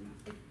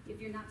 if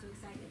you're not so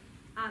excited.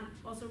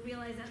 Also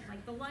realize that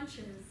like the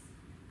lunches,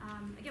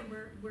 again,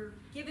 we're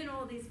given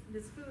all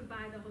this food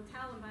by the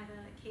hotel and by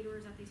the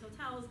caterers at these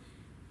hotels.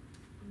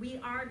 We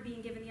are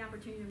being given the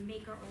opportunity to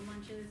make our own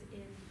lunches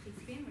in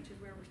Krispin, which is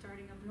where we're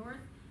starting up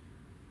north.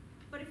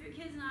 But if your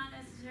kid's not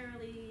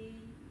necessarily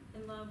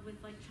in love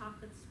with like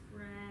chocolate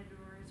spread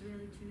or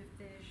Israeli tuna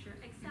fish or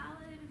egg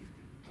salad,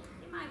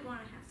 they might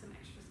want to have some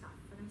extra stuff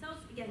for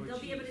themselves. Again,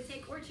 they'll be able to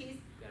take, or cheese.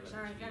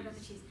 Sorry, I forgot about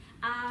the cheese.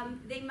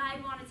 They might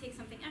want to take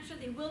something extra.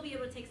 They will be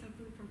able to take some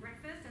food from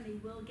breakfast, and they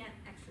will get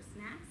extra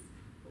snacks.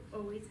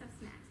 We'll always have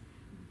snacks.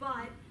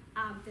 But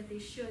that they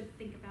should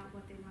think about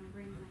what they want to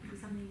bring. That might be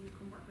something you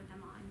can work with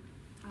them on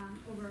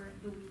over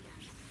the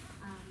weekend.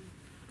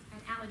 And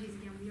allergies,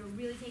 again, we are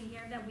really taking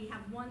care of that. We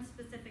have one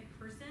specific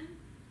person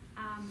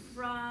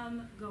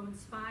from Go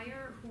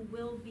Inspire who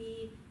will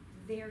be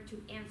there to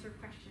answer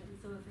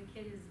questions. So if a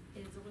kid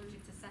is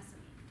allergic to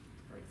sesame,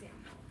 for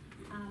example,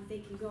 they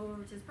can go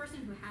over to this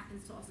person who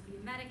happens to also be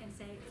a medic and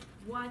say,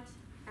 what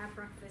at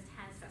breakfast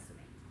has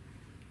sesame?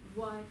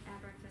 What at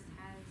breakfast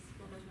has,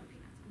 well, there's no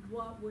peanuts.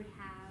 What would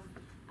have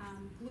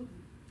gluten?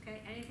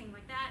 Okay, anything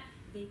like that,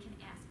 they can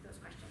ask those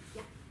questions.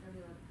 Yeah. Are we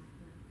allowed to have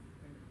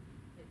peanuts?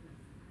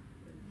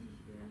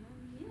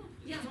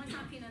 Yeah, as long as it's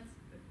not peanuts.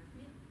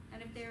 Yeah. And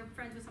if they're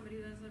friends with somebody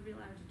who has a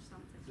real allergy to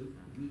something. So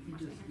we can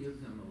wash their just hands. give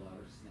them a lot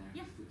of snacks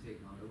Yeah. to take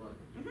on their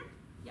luggage.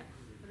 Yeah,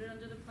 put it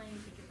under the plane,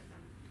 take it with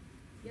them.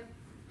 Yep.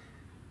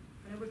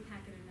 But I would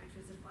pack it in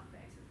extra Ziploc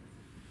bags.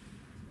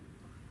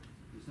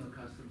 There's no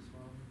customs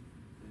problem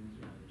in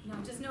Israel?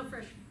 No, just no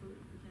fresh food.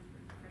 We can't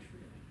bring fresh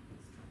food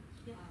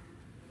in. Yeah.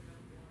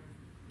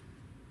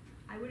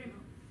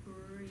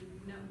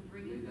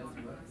 bringing They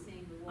water, don't- I'm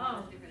saying the Oh.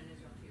 water's different in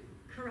Israel too.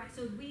 Correct,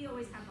 so we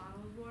always have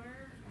bottled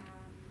water,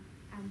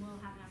 and we'll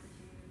have an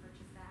opportunity to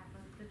purchase that,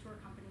 but the tour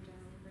company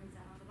generally brings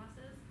that on the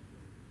buses,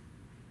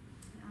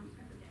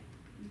 every day.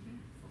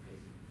 Okay,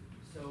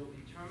 so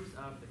in terms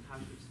of the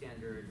kashrut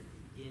standard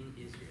in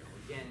Israel,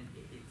 again,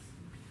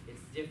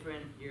 it's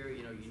different here,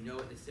 you know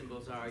what the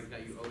symbols are, you've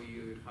got your OU,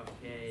 your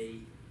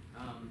Kavkei.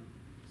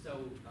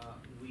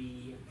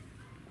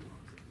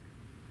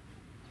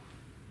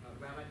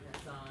 Rabbi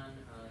Hassan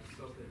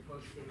spoke at a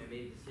post-game and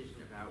made a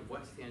decision about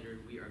what standard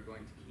we are going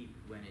to keep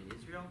when in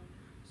Israel.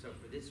 So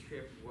for this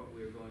trip, what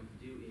we're going to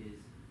do is,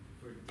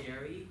 for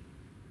dairy,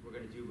 we're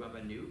going to do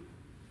Rabbanut.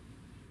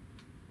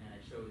 And I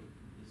showed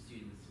the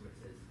students where it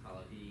says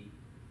Halavi,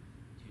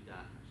 2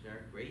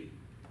 great.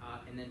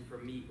 And then for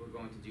meat, we're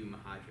going to do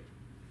Mahadra.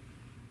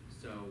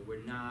 So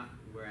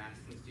we're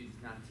asking students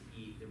not to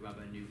eat the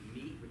Rabbanut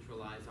meat, which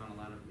relies on a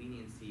lot of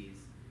leniencies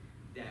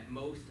that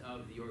most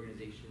of the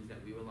organizations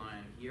that we rely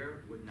on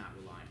here would not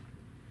rely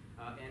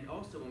on. And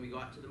also, when we go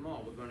out to the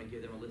mall, we're going to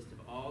give them a list of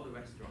all the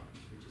restaurants,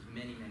 which is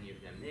many, many of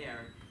them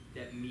there,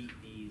 that meet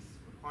these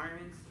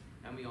requirements.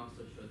 And we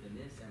also show them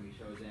this, and we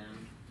show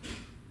them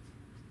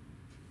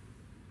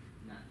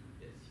not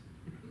this.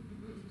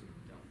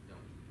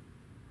 Don't.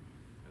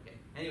 Okay.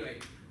 Anyway,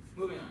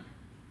 moving on.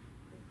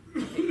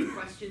 Any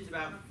questions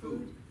about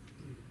food?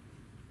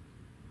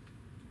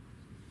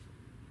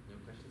 No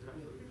questions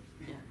about food?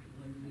 Yeah.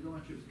 When we go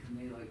on trips, can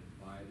they like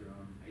buy their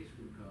own ice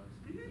cream cones?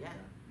 and things like Yeah.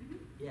 that?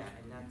 Yeah,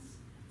 and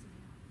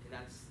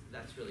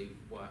that's really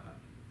what a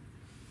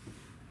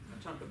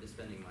chunk of the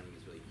spending money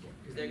is really for.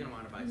 Because they're gonna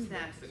wanna buy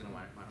snacks, they're gonna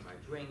wanna buy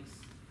drinks.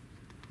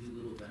 Do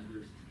little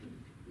vendors,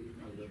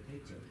 they'll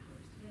take credit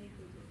cards? They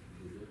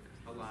do?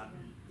 A lot,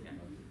 yeah.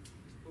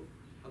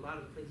 A lot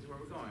of the places where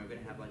we're going are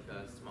gonna have like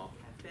a small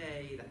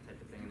cafe, that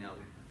type of thing, and they'll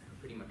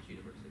pretty much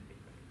universally pay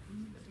credit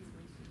cards.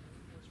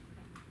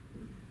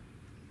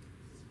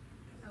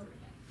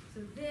 Okay,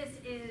 so this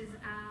is,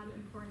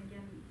 important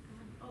again,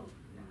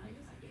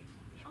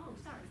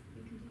 sorry,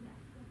 you can do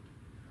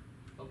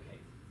that. Okay,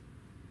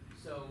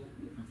 so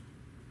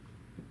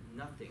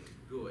nothing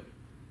good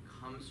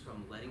comes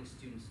from letting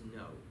students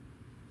know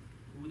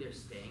who they're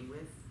staying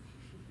with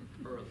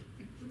early.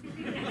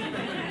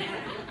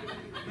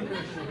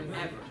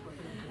 Ever.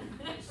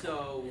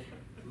 So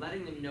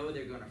letting them know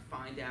they're gonna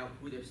find out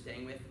who they're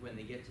staying with when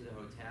they get to the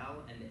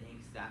hotel and the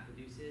angst that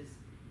produces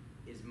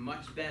is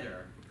much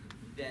better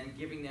than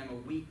giving them a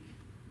week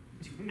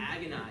to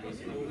agonize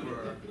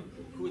over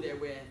who they're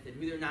with and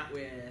who they're not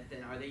with,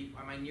 and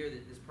am I near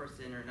this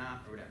person or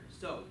not, or whatever.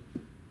 So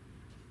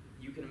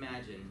you can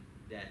imagine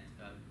that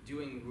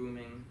doing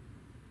rooming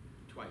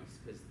twice,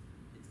 because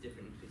it's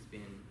different, because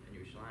being in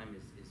Yerushalayim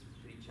is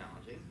pretty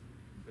challenging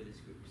for this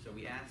group. So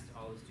we asked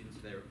all the students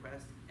for their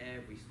request.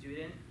 Every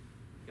student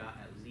got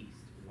at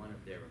least one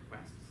of their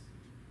requests.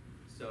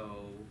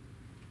 So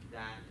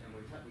that, and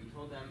we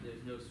told them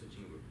there's no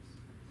switching rooms.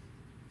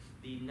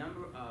 The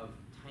number of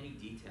tiny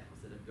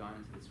details that have gone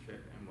into this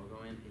trip, and we'll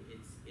go in,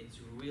 it's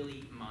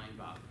really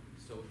mind-boggling.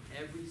 So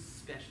every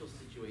special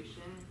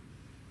situation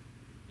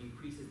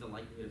increases the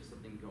likelihood of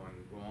something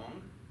going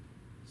wrong.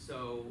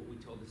 So we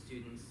told the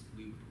students,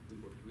 we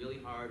worked really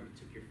hard, we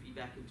took your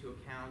feedback into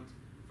account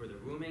for the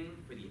rooming,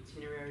 for the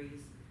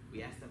itineraries.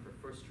 We asked them for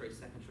first choice,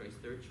 second choice,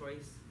 third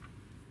choice.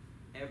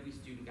 Every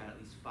student got at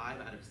least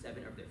 5 out of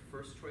 7 of their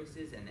first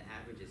choices, and the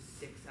average is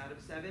 6 out of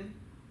 7,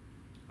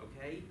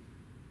 okay?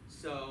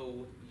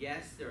 So,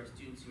 yes, there are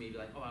students who may be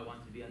like, oh, I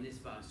want to be on this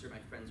bus, or my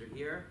friends are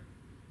here.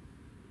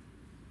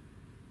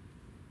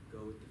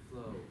 Go with the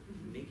flow,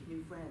 make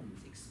new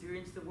friends,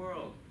 experience the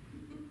world.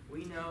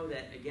 We know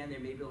that, again, there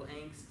may be a little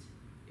angst.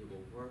 It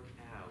will work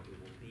out, it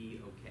will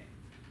be okay.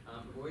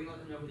 But we're gonna let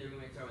them know who their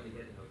roommates are when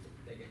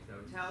they get to the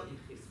hotel. In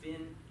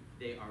Kispin,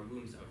 they are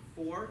rooms of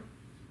 4,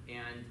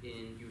 and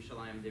in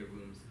Yerushalayim, they're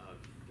rooms of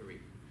 3.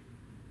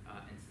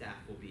 And staff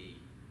will be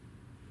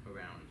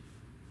around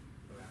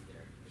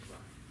there as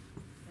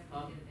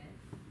well.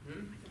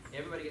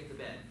 Everybody gets a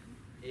bed.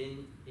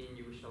 In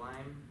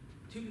Yerushalayim,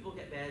 2 people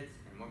get beds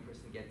and 1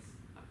 person gets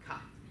a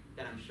cot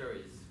that I'm sure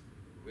is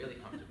really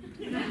comfortable.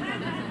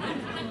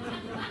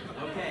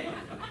 Okay.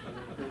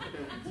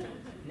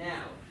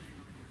 Now,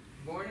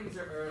 mornings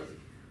are early,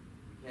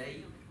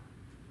 okay?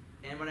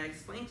 And what I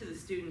explain to the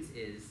students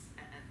is,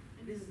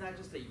 and this is not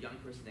just a young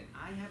person thing,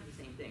 I have the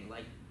same thing.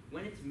 Like,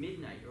 when it's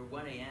midnight or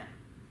 1 a.m.,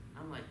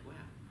 I'm like, wow,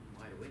 I'm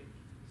wide awake.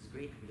 This is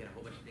great, I can get a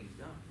whole bunch of things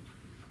done.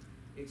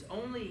 It's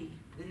only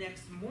the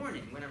next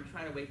morning when I'm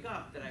trying to wake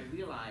up that I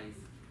realize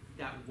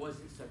that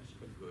wasn't such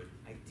a good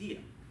idea.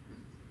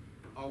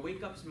 Our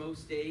wake-ups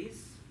most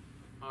days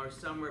are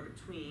somewhere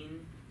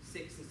between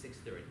 6 and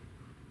 6:30.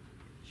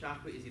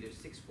 Shachar is either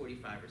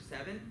 6:45 or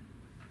 7.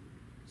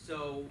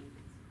 So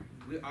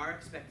our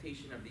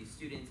expectation of these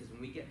students is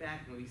when we get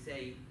back, when we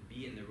say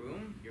be in the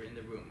room, you're in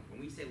the room. When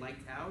we say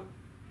lights out,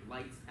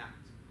 lights out.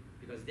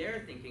 Because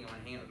they're thinking I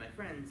want to hang out with my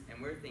friends,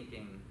 and we're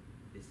thinking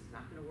this is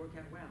not going to work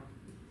out well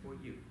for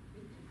you.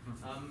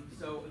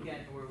 So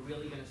again, we're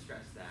really gonna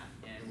stress that,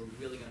 and we're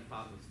really gonna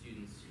follow with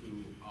students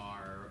who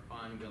are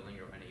unwilling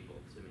or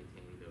unable to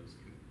maintain those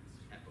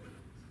commitments at both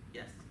levels.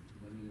 Yes?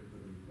 When are you gonna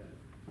put them to bed?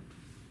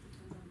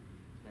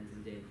 Depends on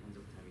the day, depends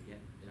what time you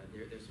get. You know,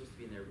 they're supposed to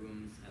be in their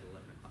rooms at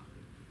 11 o'clock.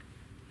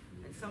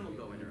 And some will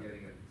go in You're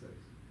early. getting at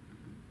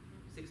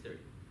 6. 6:30.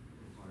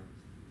 Hard.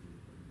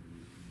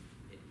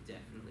 It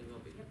definitely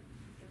will be. Yep.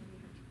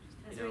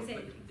 That's You know, what we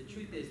say. but the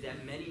truth is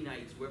that many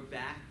nights we're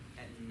back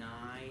at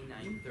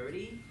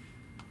 9:30.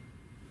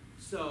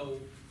 So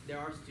there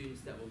are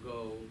students that will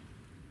go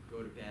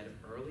to bed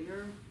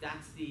earlier.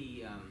 That's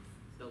the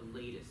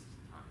latest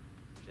time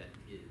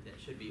that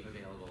should be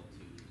available to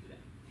do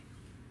that.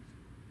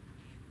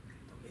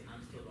 Okay,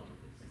 I'm still going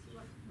with this.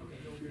 Okay,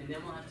 and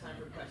then we'll have time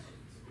for questions.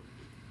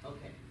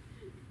 Okay.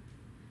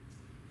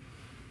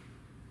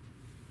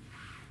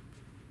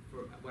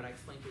 For what I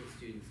explained to the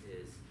students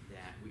is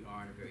that we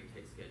are on a very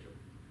tight schedule,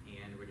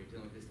 and when you're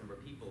dealing with this number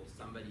of people,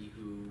 somebody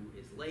who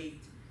is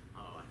late,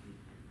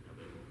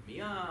 nobody woke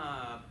me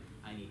up,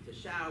 I need to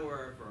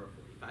shower for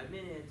 45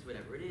 minutes,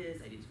 whatever it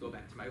is, I need to go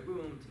back to my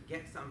room to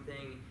get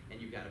something,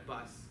 and you've got a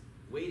bus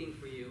waiting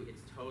for you,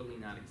 it's totally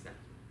not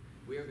acceptable.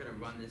 We are gonna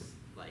run this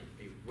like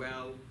a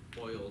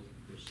well-oiled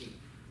machine,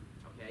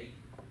 okay?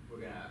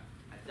 We're gonna,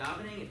 at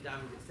davening's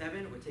at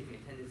 7, we're taking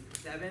attendance at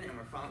 7, and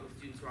we're following with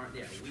students who aren't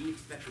there. We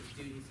expect the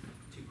students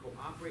to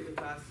cooperate with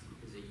us.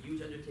 It's a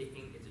huge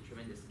undertaking, it's a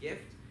tremendous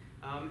gift.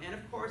 And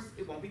of course,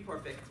 it won't be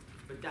perfect,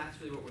 but that's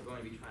really what we're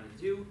going to be trying to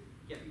do,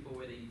 get people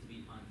where they need to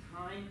be on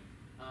time.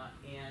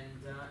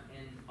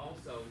 And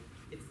also,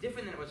 it's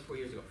different than it was 4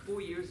 years ago.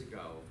 4 years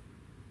ago,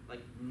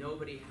 like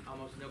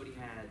almost nobody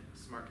had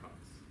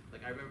smartphones.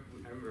 Like I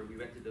remember we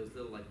rented those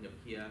little like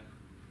Nokia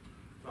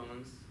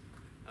phones.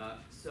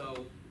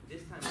 So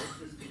this time most of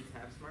the students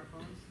have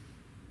smartphones,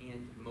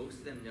 and most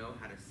of them know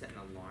how to set an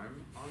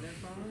alarm on their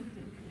phone.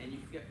 And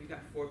you've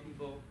got 4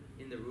 people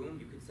in the room,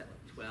 you could set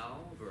like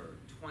 12 or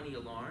 20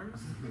 alarms.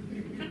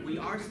 We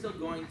are still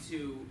going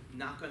to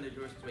knock on their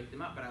doors to wake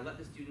them up, but I let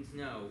the students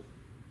know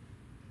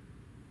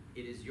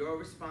it is your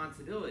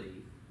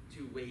responsibility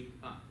to wake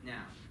up.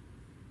 Now,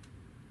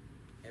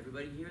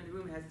 everybody here in the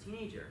room has a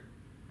teenager,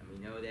 and we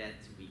know that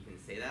we can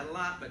say that a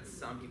lot, but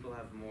some people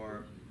have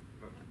more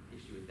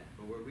issue with that.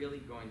 But we're really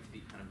going to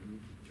be kind of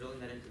drilling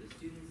that into the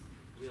students.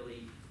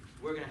 Really,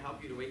 we're going to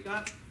help you to wake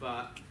up,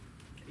 but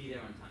be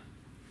there on time.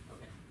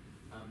 Okay.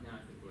 Now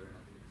I think we're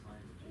at the next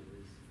line, which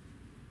is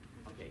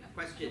okay.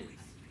 Questions?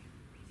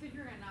 So if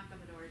you're gonna knock on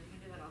the doors, you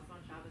can do that also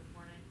on Shabbos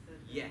morning. So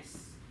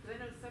Yes. Because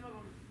I know some of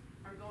them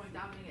are going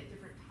davening at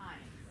different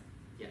times.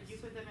 Yes. Did you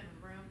put them in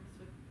rooms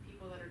with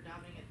people that are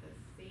davening at the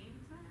same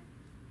time?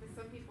 Because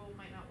some people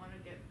might not want to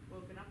get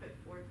woken up at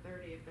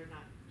 4:30 if they're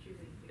not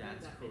choosing to go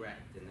That's that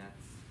correct, and that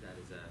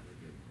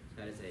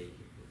is a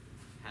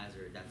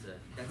hazard. That's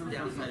the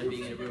downside of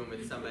being in a room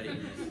with somebody.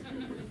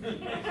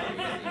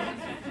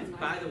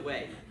 By the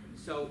way,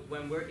 so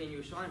when we're in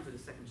Yerushalayim for the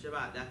second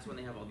Shabbat, that's when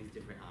they have all these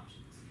different options.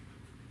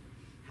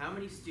 How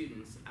many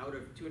students out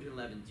of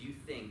 211 do you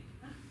think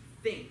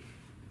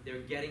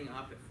they're getting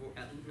up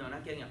at no,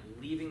 not getting up,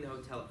 leaving the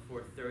hotel at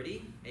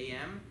 4:30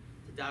 a.m.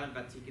 to daven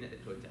Vatikin at the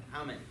hotel?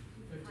 How many?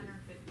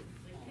 150.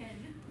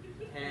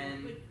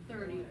 10,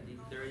 30.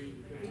 30,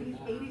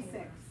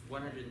 86.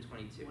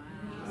 122.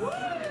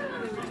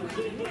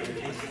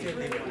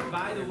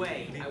 By the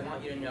way, I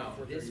want you to know,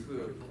 this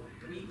group,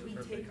 we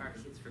take our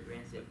kids for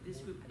granted. This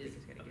group is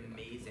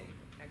amazing.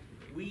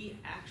 We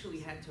actually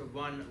had to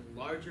run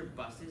larger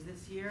buses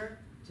this year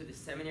to the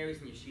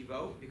seminaries and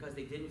yeshivot because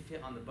they didn't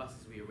fit on the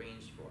buses we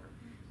arranged for.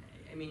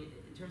 I mean,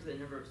 in terms of the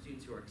number of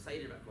students who are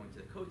excited about going to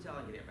the Kotel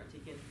and getting a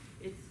Vatikin,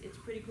 it's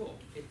pretty cool.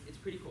 It's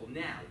pretty cool.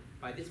 Now,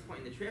 by this point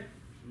in the trip,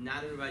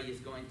 not everybody is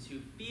going to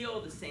feel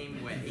the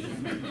same way,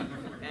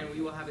 and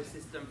we will have a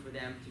system for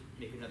them to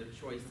make another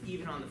choice,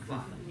 even on the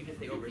fly. Even if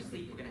they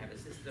oversleep, we're going to have a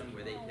system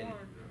where they can,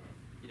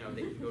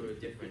 they can go to a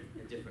different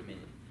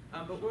minute.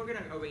 But we're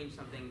going to arrange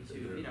something to,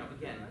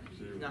 again,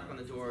 knock on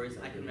the doors.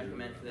 I can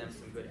recommend for them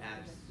some good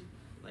apps,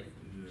 like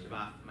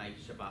Shabbat, my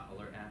Shabbat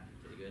Alert app,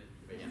 pretty good.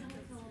 Right now.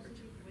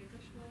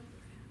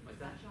 What's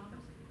that?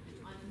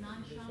 On a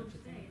non-Shabbos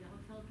day, the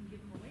hotel can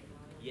give them a wake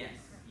up.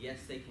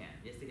 Yes, they can.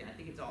 Yes, they can. I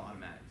think it's all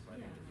automatic, so I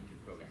think you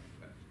can program it.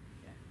 But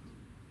yeah.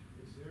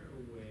 Is there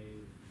a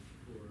way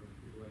for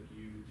people like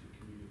you to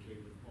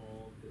communicate with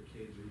all the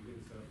kids, or you can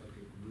set up like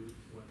a group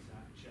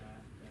WhatsApp chat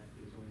that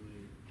is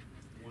only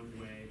one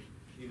way,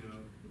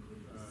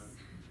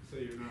 so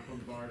you're not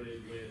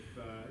bombarded with,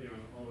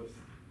 all this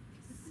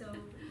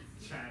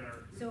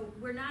chatter? So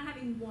we're not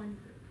having one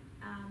group,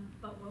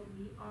 but what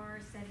we are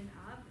setting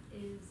up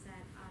is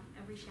that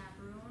every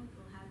chaperone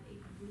will have a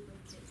group of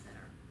kids that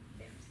are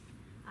theirs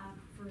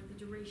for the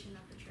duration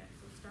of the trip.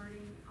 So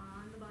starting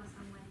on the bus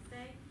on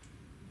Wednesday,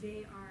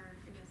 they are,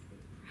 I guess, the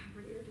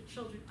property or the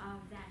children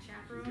of that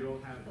chaperone.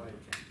 You'll have like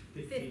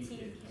 15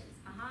 kids.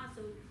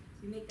 So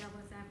we make that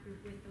WhatsApp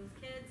group with those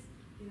kids.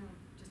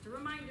 Just a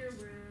reminder,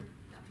 we're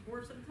about to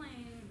board for the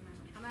plane. You might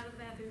want to come come out of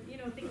the bathroom,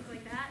 you know, things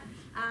like that.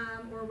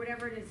 Or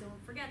whatever it is,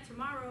 don't forget,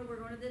 tomorrow we're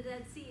going to the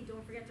Dead Sea,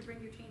 don't forget to bring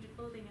your change of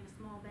clothing in a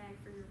small bag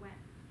for your wet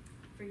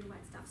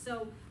stuff.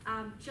 So,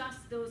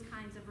 just those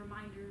kinds of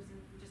reminders and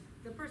just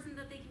the person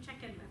that they can check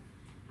in with.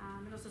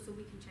 And also so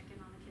we can check in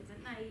on the kids at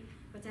night,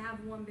 but to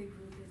have one big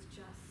group is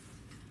just,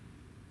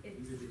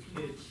 it's Do the too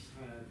kids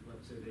much. have,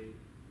 let's say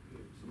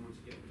someone wants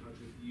to get in touch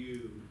with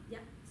you,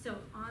 Yep, so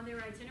on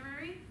their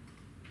itinerary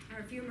are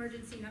a few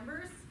emergency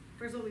numbers.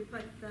 First of all, we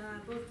put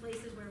both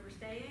places where we're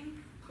staying,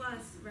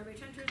 plus Rabbi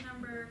Trencher's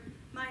number,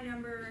 my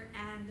number,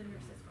 and the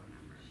nurse's phone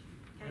number.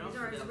 Okay, And these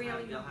also are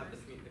Israeli they'll have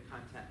numbers. the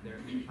contact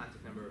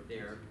number of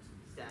their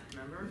staff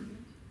member.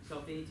 So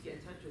if they need to get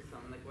in touch with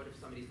someone, like what if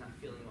somebody's not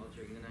feeling well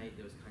during the night,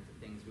 those kinds of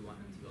things, we want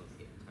them to be able to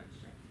get in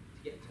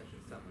touch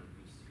with someone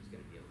who's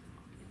gonna be able to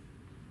talk.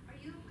 Are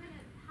you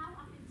gonna, how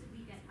often do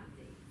we get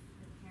updates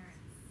as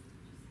parents?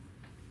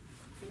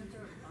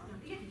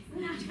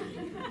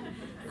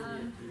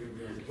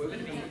 We're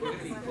gonna be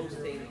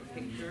posting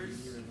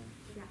pictures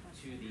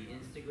to the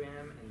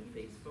Instagram and the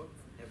Facebook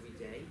every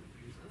day.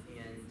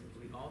 And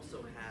we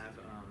also have,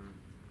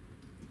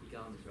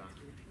 Yigal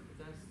Mizrahi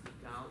with us.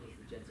 Yigal is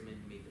the gentleman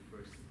who made the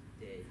first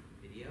day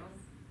video.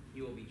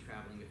 He will be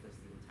traveling with us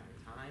the entire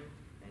time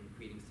and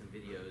creating some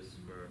videos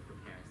for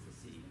parents to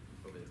see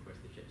over the course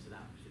of the trip. So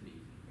that should be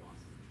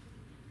awesome.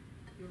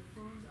 Your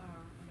phones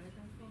are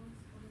American phones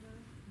over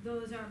there?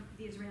 Those are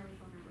the Israeli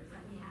phone numbers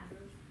that we have.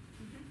 And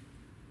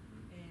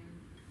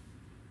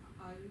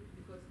are you,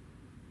 because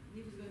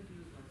Nick is going to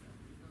use WhatsApp,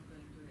 he's not going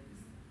to have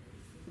his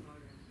SIM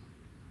card.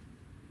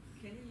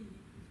 Can he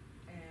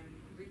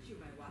reach you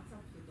by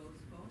WhatsApp to those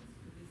phones,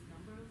 to these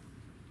numbers?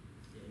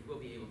 Yeah, you will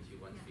be able to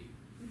once we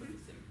put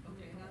this in.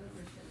 Okay, another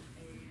question.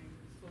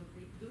 So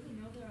do they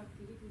know their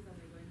activities that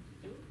they're going to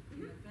do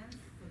in advance?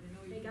 So they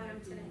know They if got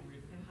have them to today.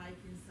 have hike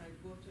inside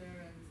water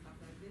and stuff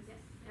like this? Yes,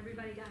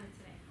 everybody got it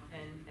today.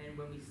 And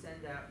when we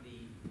send out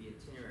the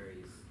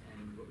itineraries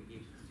and what we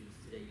gave to the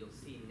students today, you'll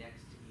see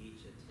next to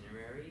each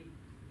itinerary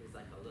is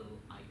like a little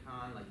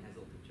icon, like has a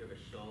little picture of a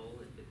shoal,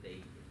 it's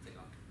like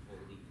a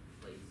holy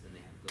place and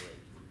they have to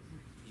like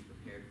be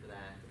prepared for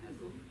that. It has a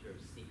little picture of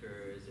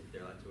sneakers, if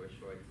they're allowed to wear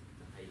shorts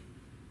to hike,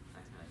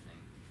 that kind of thing.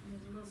 And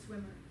there's a little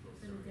swimmer for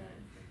the swimmer, day.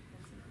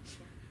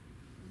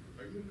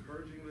 Are you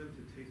encouraging them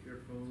to take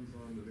their phones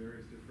on the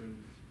various different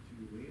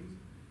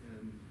Tubulim?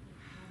 And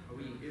Are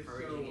we if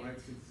encouraging so, I it?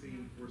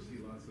 can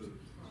foresee lots of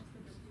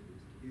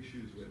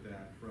issues with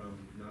that, from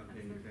not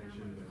paying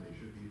attention when they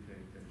should be paying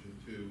attention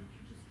to,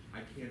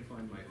 I can't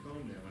find my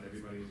phone now and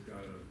the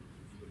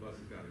bus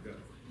has gotta go.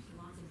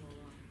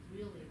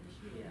 Really,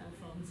 Yeah,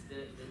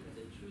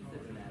 the truth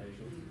of the matter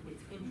is,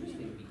 it's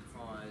interesting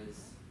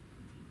because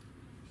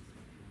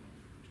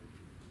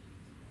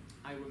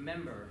I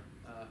remember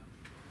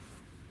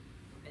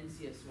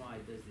NCSY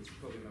does this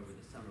program over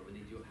the summer where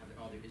they do have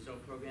all their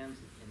Israel programs,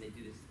 and they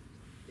do this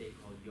day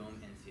called Yom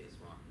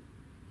NCSY,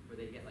 where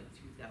they get like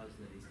 2,000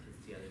 of these kids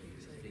together to do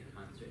this big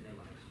concert and they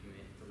live stream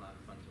it. It's a lot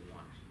of fun to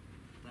watch.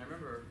 And I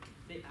remember,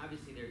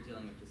 obviously they're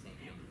dealing with the same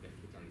thing. We've got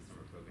kids on these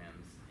summer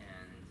programs,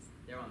 and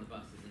they're on the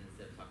buses, and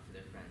instead of talking to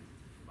their friends,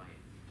 it's quiet.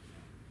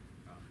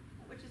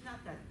 Which is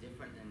not that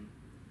different than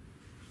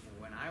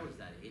when I was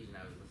that age and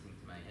I was listening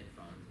to my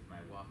headphones with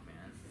my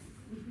Walkman,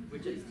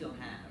 which I still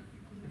have.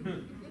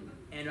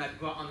 And I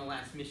brought on the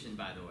last mission,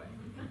 by the way.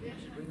 I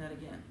should bring that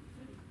again.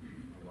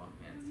 A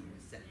Walkman, some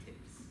cassette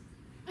tapes.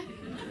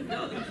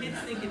 No, the kids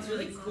think it's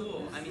really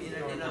cool. I mean,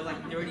 in a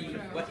like nerdy,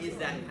 what is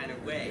that kind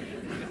of way?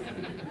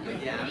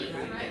 But yeah.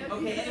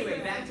 Okay,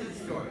 anyway, back to the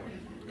story.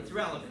 It's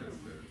relevant.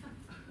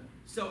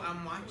 So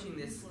I'm watching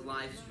this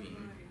live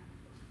stream,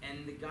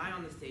 and the guy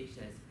on the stage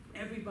says,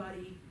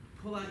 everybody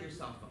pull out your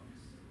cell phones.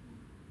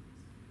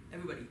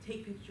 Everybody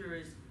take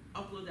pictures,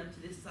 upload them to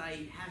this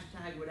site,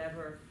 hashtag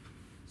whatever.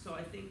 So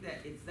I think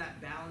that it's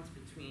that balance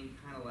between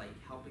kind of like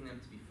helping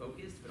them to be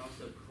focused, but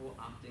also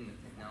co-opting the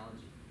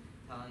technology.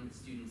 Telling the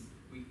students,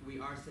 we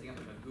are setting up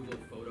like a Google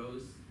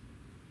Photos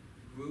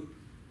group,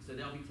 so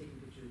they'll be taking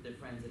pictures with their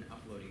friends and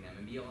uploading them,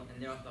 and they'll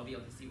be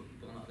able to see what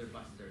people on other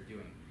buses are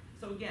doing.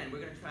 So again,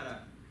 we're going to try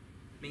to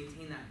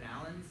maintain that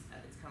balance.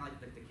 It's kind of like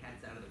the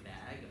cat's out of the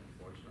bag,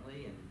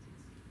 unfortunately, and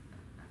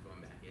it's not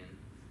going back in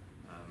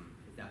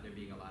without there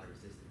being a lot of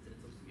resistance, and it's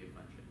supposed to be a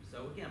fun trip.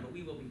 So again, but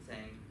we will be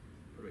saying,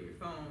 put away your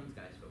phones,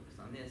 guys focus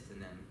on this,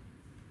 and then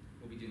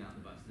we'll be doing that on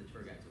the bus, and the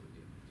tour guides will be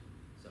doing that too.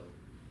 So,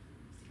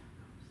 see how it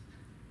goes.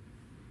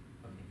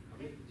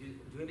 Okay, do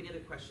we have any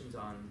other questions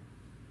on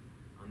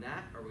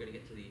that, or we're going to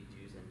get to the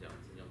do's and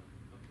don'ts? And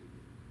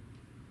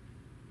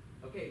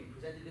okay,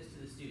 presented this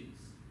to the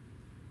students.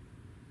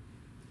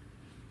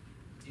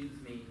 Students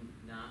may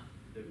not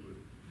the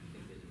group. I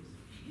think this is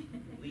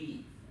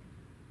leave.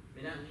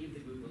 May not leave the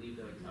group or leave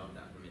the hotel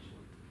without permission.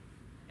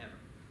 Ever.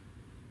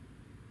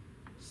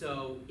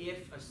 So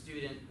if a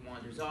student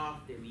wanders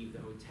off, they leave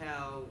the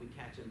hotel, we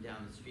catch them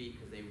down the street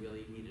because they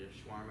really needed a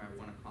shawarma at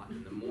 1 o'clock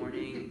in the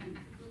morning.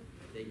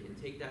 They can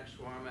take that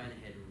shawarma and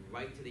head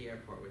right to the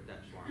airport with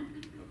that shawarma,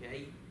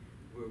 okay?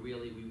 We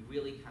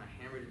really kind of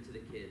hammered into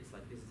the kids,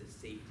 like this is a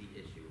safety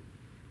issue.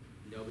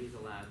 nobody's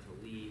allowed to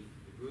leave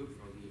the group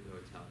or leave the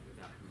hotel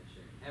without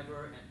permission,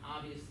 ever, and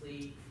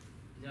obviously,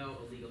 no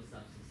illegal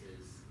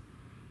substances.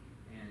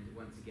 And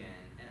once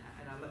again,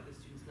 and I'll let the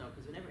students know,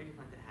 because whenever anything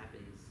like that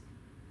happens,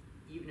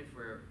 even if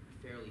we're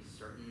fairly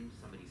certain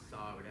somebody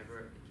saw or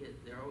whatever,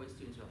 there are always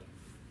students who are like,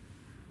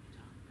 what are you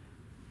talking about?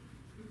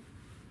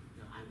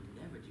 No, I would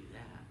never do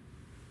that.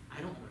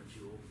 I don't own a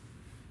jewel.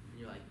 And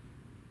you're like,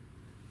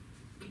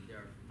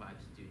 there are 5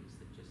 students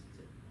that just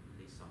said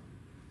they saw me.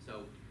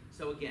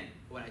 So again,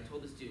 what I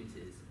told the students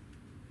is,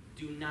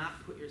 do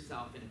not put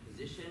yourself in a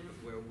position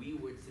where we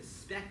would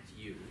suspect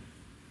you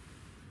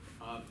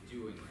of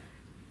doing that.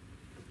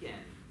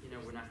 Again,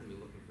 we're not going to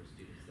be looking for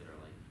students that are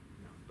like,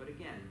 no. But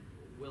again,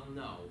 we'll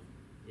know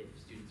if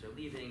students are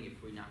leaving, if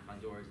we knock on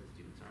doors and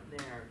students aren't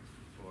there,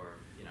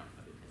 or,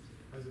 other types of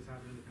things. Has this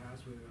happened in the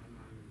past on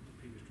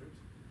previous trips?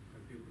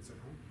 Have people been sent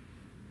home?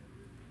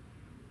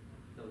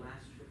 The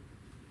last trip,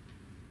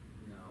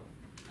 no,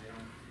 I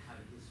don't have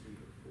a history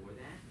before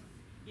that.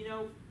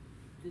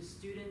 The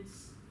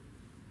students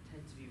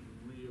tend to be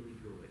really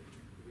good,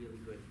 really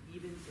good.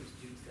 Even some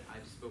students that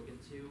I've spoken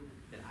to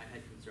that I've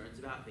had concerns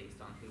about based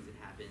on things that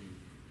happened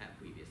at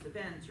previous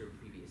events or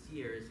previous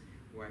years,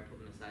 where I put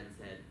them aside and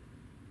said,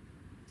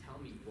 tell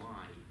me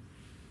why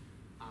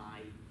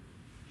I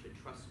should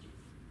trust you.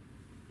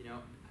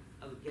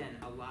 Again,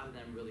 a lot of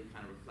them really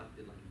kind of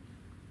reflected like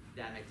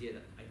that idea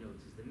that I know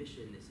this is the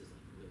mission, this is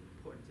like really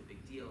important, it's a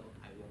big deal,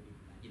 I won't be,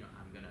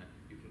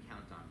 you can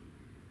count on me.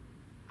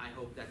 I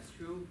hope that's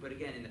true, but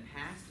again, in the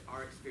past,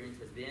 our experience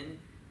has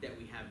been that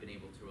we have been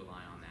able to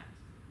rely on that.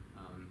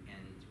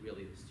 And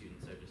really the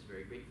students are just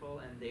very grateful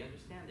and they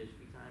understand there's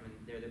free time and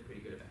they're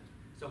pretty good about it.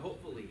 So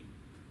hopefully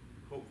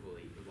it won't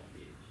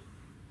be an issue.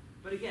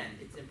 But again,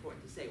 it's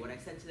important to say, what I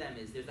said to them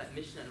is there's that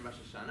Mishnah in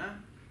Rosh Hashanah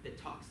that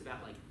talks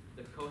about like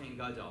the Kohen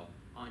Gadol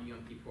on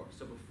Yom Kippur.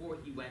 So before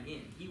he went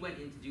in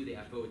to do the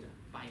Avodah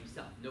by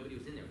himself. Nobody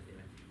was in there with him.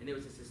 And there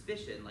was a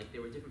suspicion, like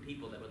there were different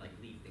people that would like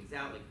leave things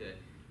out, like the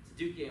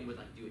Tzdukim would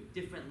like do it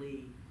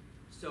differently.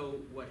 So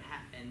what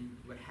happened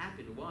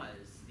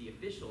was the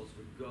officials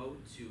would go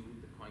to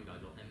the Kohen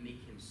Gadol and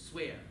make him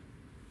swear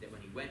that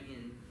when he went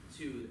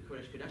into the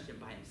Kodesh Kodashim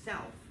by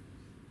himself,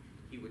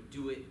 he would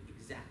do it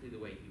exactly the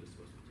way he was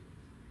supposed to do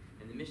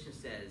it. And the Mishnah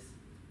says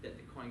that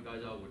the Kohen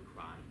Gadol would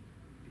cry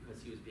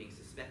because he was being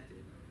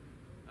suspected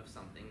of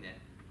something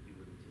that he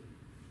wouldn't do.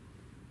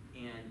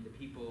 And the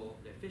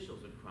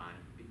officials would cry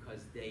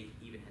because they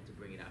even had to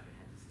bring it up and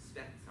had to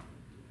suspect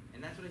someone.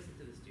 And that's what I said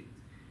to the students.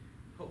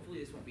 Hopefully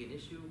this won't be an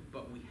issue,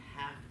 but we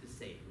have to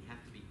say it. We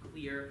have to be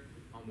clear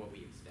on what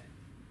we expect.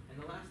 And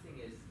the last thing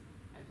is,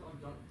 I told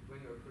them don't bring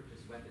or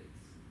purchase weapons.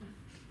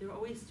 There are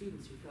always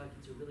students who feel like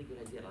it's a really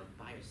good idea to like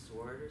buy a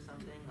sword or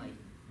something. Like,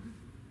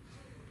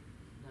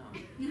 no.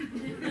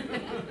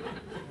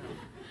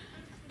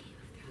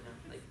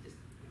 Like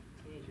just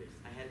teenagers.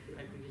 I had a kid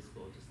in my previous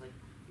school, just like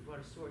he brought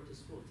a sword to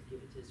school to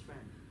give it to his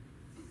friend.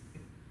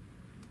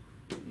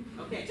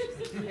 Okay,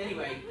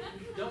 anyway,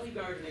 don't leave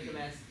garbage and make a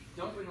mess,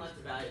 don't bring lots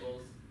of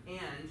valuables,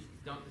 and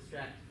don't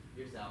distract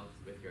yourselves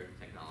with your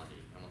technology,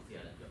 and we'll see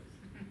how that goes.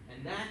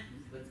 And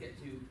let's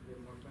get to, we have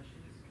more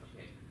questions?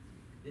 Okay,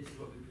 this is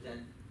what we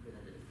presented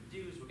as the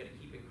dues. We're going to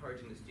keep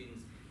encouraging the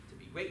students to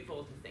be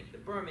grateful, to thank the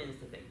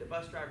Bermans, to thank the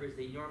bus drivers.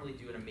 They normally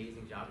do an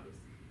amazing job of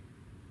this.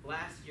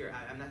 Last year,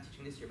 I'm not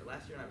teaching this year, but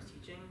last year when I was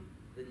teaching,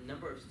 the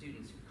number of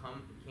students who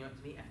came up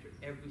to me after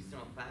every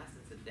single class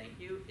and said thank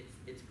you,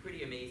 it's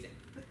pretty amazing.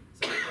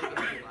 So I'm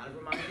going to get a lot of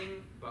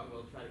reminding, but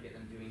we'll try to get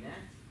them doing that.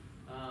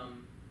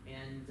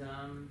 And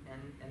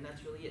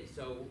that's really it.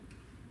 So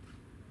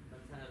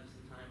let's have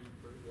some time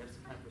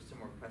for some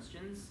more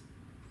questions.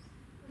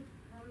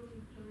 How do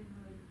we join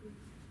the group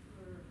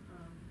for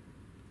the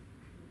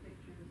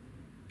pictures?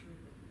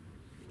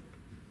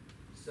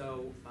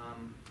 So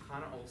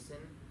Hannah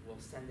Olson will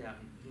send out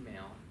an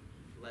email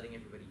letting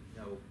everybody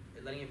know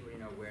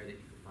where they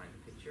can find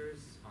the pictures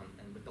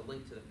and with the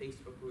link to the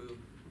Facebook group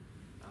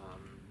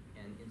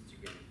and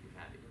Instagram if you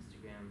have it.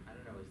 Instagram, I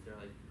don't know, is there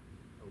like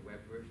a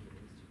web version of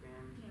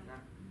Instagram? Yeah.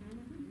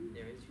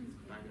 There is, you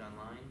can find it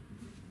online.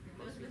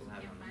 Most people have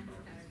it on their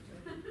phones.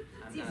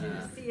 It's easier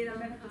to see it on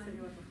the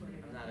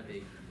I'm not a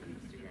big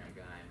Instagram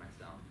guy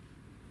myself.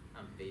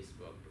 I'm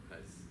Facebook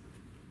because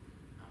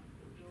I'm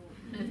cool.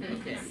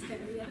 Okay.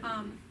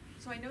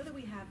 So I know that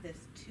we have this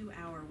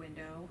 2-hour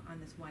window on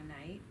this one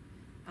night,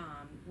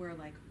 where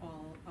like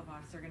all of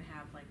us are gonna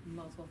have like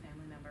multiple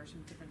family members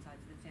from different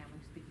sides of the family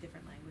who speak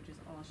different languages,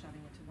 all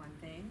shoving into one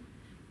thing.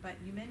 But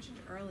you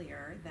mentioned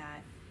earlier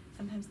that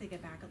sometimes they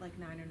get back at like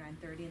 9 or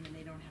 9:30 and then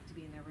they don't have to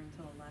be in their room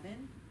till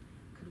 11.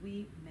 Could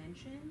we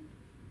mention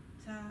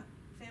to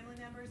family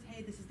members,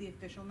 hey, this is the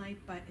official night,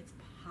 but it's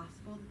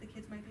possible that the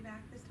kids might be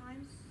back this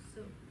time?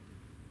 So,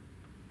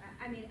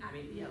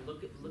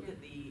 look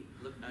at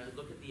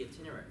the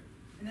itinerary.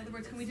 In other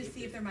words, can we just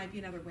see if there might be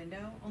another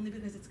window? Only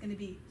because it's going to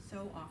be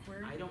so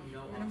awkward. I don't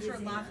know. And I'm sure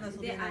lots of us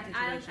will be in that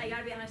situation. I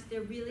gotta be honest,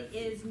 there really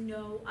is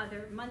no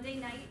other. Monday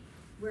night,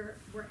 we're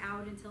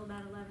out until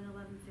about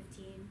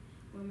 11:15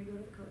 when we go to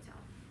the hotel.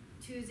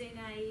 Tuesday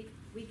night,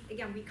 we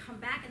come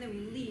back and then we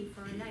leave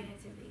for our night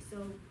activity.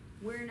 So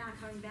we're not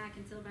coming back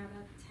until about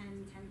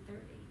 10:30.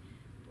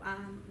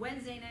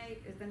 Wednesday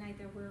night is the night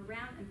that we're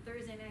around, and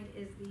Thursday night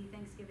is the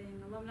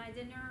Thanksgiving alumni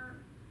dinner.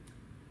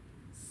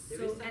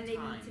 There is So, some and they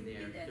time need to be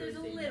there there. There's a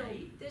Thursday little,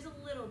 night. there's a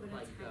little bit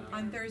Like, of time.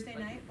 On there. Thursday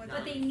night? What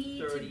But they need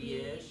to be,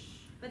 9:30-ish.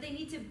 but they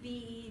need to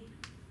be,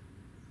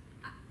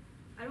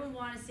 I don't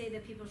wanna say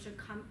that people should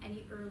come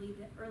any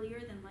earlier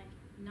than like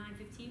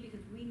 9:15,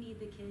 because we need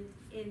the kids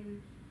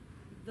in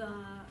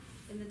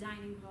the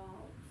dining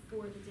hall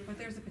for the dinner. But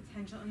there's a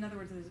potential, in other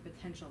words, there's a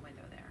potential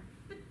window there.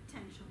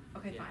 Potential.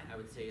 Okay, Yeah, fine. I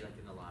would say like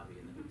in the lobby,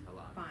 in the hotel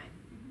lobby. Fine.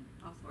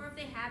 Awesome. Or if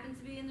they happen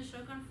to be in the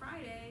Shook on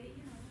Friday,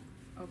 you know.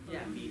 Oh, for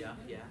Yeah, meet up,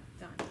 yeah.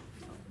 Done.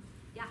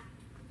 Yeah.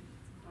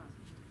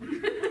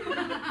 This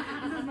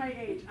is my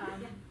age.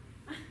 Yeah.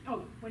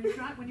 Oh, when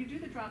you do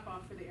the drop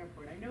off for the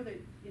airport, I know that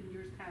in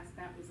years past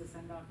that was a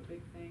send off, a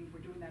big thing.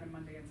 We're doing that on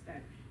Monday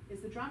instead.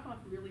 Is the drop off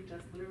really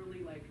just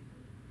literally like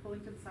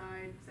pulling to the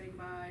side, saying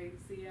goodbye,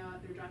 see ya,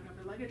 they're dropping off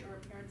their luggage, or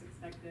are parents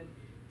expected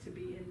to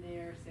be in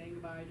there saying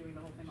goodbye, doing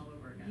the whole thing all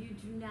over again? You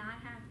do not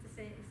have to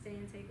stay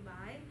and say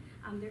goodbye.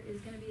 There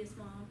is gonna be a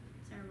small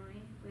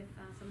ceremony with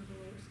some of the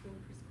lower school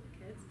and preschool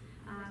kids.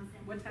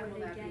 What time will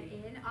that Before they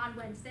get in, on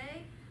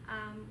Wednesday,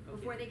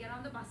 before they get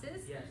on the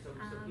buses. Yeah, so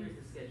here's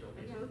the schedule.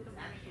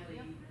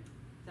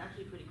 It's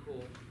actually pretty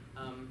cool.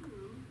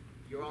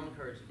 You're all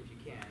encouraged, if you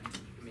can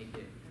make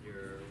it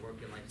your work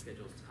and life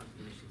schedules, to come to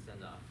the mission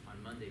send-off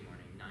on Monday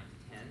morning, 9 to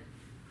 10.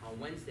 On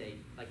Wednesday,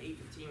 like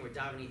 8:15, we're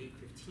davening at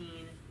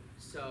 8:15,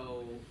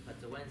 so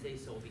that's a Wednesday,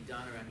 so we'll be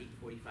done around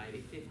 8:45,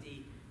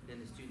 8:50. Then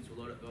the students will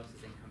load up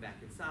buses and come back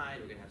inside.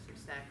 We're gonna have some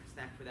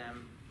snack for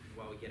them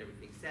while we get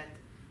everything set.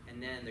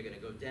 And then they're gonna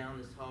go down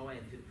this hallway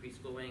and through the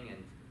preschool wing,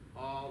 and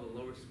all the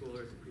lower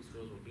schoolers and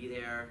preschoolers will be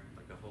there,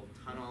 like a whole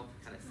tunnel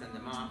to kind of send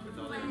them off with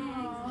all their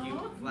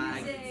cute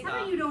flags and stuff. How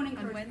come you don't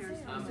encourage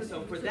parents?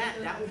 So for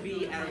that will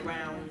be at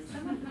around,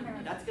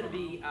 that's gonna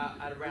be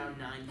at around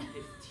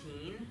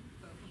 9:15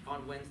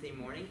 on Wednesday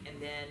morning,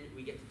 and then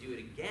we get to do it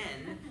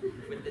again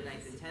with the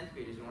 9th and 10th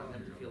graders. We want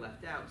them to feel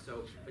left out.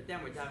 So, but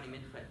then we're davening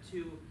mincha at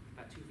 2,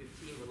 about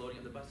 2:15, we're loading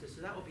up the buses,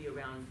 so that will be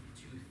around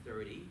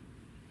 2:30.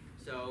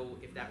 So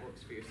if that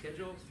works for your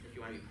schedule, if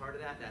you want to be part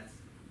of that, that's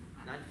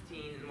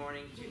 9:15 in the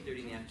morning,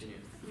 2:30 in the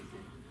afternoon.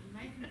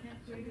 9th and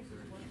 10th graders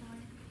is what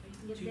time?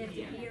 You 2 have to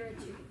p.m. be here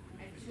at 2.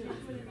 So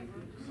the 9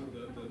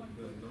 o'clock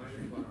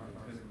and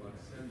 10 o'clock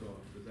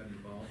send-off, does that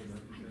involve the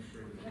 9th and 10th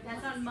graders?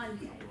 That's on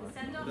Monday. The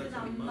send-off That's is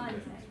on on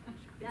Monday. Monday.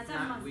 It's That's on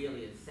not Monday.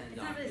 really a send-off.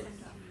 It's not really a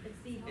send-off. It's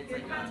the, It's your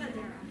like content a-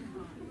 era.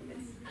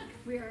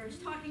 We are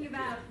talking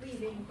about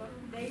leaving, but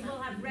they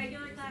will have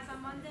regular class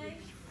on Monday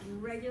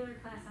and regular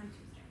class on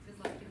Tuesday.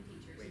 Just like your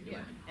teachers.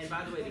 Yeah. And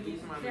by the way, the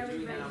reason why we're Very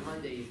doing that on regular.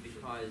 Monday is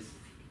because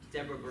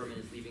Deborah Berman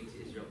is leaving to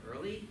Israel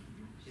early.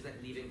 She's like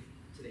leaving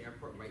to the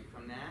airport right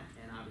from that,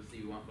 and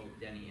obviously we want both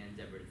Denny and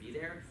Deborah to be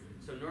there.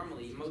 So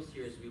normally, most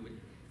years we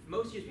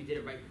did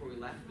it right before we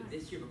left, but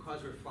this year,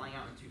 because we're flying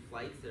out on 2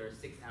 flights that are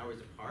 6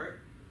 hours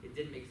apart, it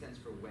didn't make sense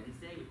for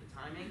Wednesday with the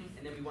timing,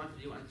 and then we wanted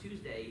to do it on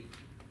Tuesday,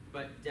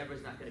 but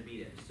Deborah's not gonna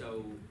be there,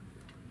 so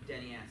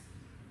Denny asked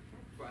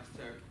for us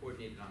to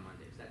coordinate it on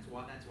Monday, so that's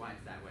why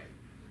it's that way.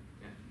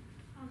 Yeah.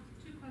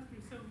 2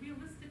 questions. So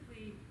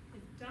realistically,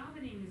 if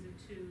davening is at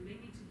 2, they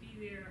need to be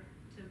there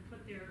to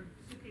put their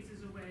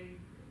suitcases away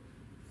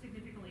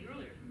significantly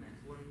earlier than that.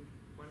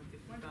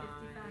 1:55.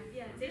 1:55,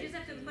 yeah. They just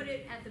have to put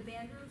it at the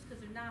band rooms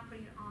because they're not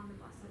putting it on the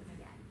buses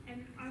yet.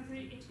 And are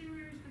the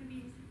itineraries going to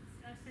be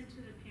sent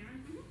to the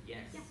parents?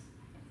 Yes. Yes.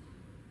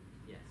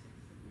 Yes.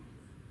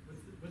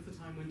 What's the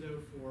time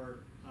window for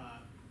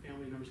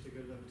family members to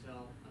go to the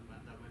hotel on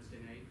that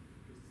Wednesday night?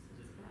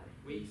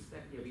 We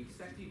expect to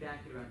be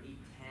back at around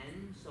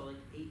 8:10, so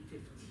like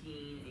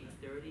 8:15,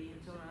 8:30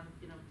 until around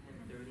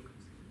 10:30.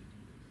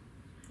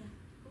 Yeah.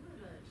 Who are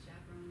the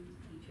chaperones,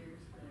 teachers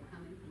that are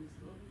coming from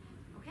school?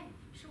 Okay,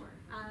 sure.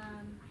 I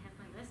have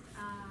my list,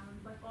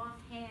 but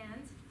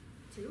offhand,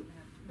 2,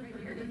 right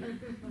here,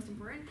 most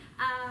important.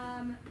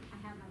 I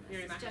have my list.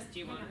 Here, Max, Just do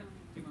you hang want on. it?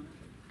 Do you want it?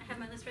 I have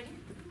my list right here.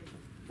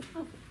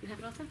 Oh, you have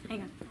it also?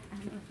 Hang on. I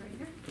have my list right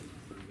here.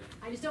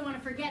 I just don't want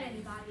to forget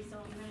anybody, so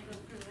I'm going to go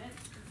through it.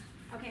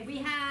 Okay, we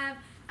have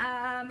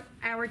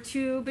our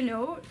 2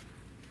 Benot,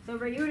 so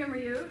Rayut and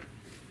Rayut.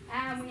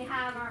 And we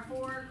have our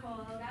 4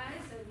 Kollel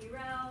guys, so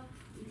Yirel,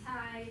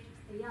 Itai,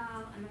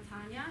 Eyal, and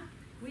Matanya.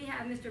 We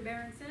have Mr.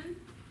 Berenson.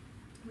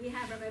 We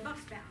have Rabbi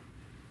Buxbaum.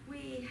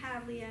 We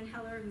have Leanne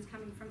Heller, who's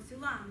coming from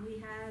Sulam. We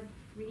have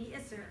Rini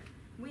Isser.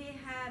 We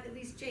have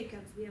Elise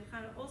Jacobs. We have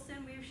Hannah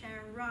Olson. We have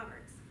Sharon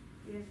Roberts.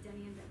 We have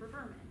Denny and Deborah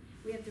Berman.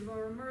 We have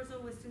Devorah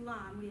Merzel with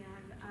Sulam. We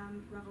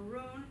have Ravel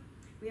Rohn.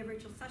 We have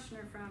Rachel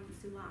Sushner from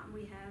Sulam.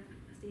 We have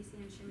Stacy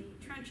and Shani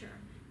Trencher.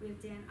 We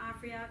have Dan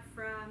Afriat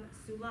from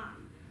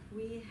Sulam.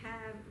 We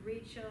have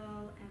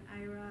Rachel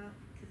and Ira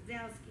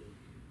Kozlowski.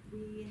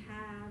 We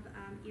have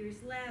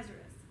Iris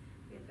Lazarus.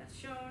 We have Beth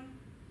Schoen,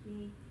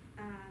 me,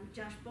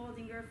 Josh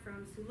Baldinger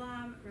from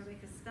Sulam, Rabbi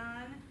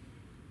Kastan,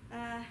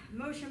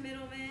 Moshe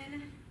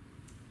Middleman,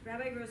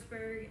 Rabbi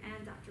Grossberg,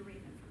 and Dr.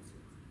 Raven from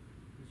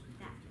Sulam.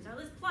 That is our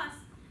list.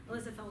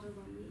 Alyssa Felder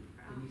when we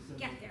Can you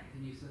send get that- there.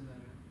 Can you send that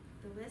out?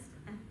 The list?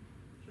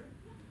 Sure.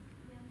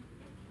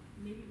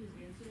 Maybe this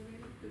answer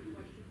already, good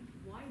question.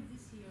 Why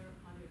this year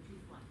are there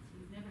 2 flights?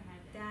 We've never had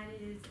that. That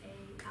is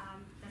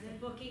that's a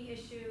booking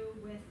issue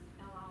with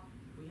LL.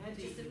 We had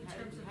the, Just in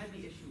terms we of- had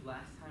the issue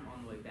last time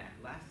on the way back.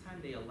 Last time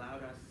they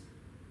allowed us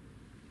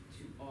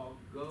to all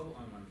go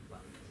on one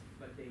flight,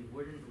 but they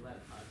wouldn't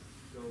let us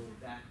go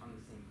back on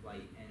the same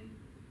flight, and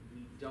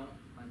we don't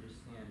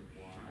understand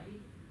why.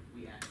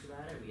 We asked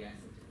about it, we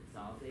asked them to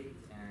consolidate,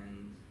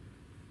 and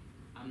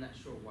I'm not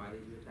sure why they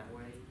do it that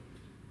way,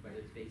 but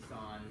it's based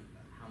on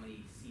how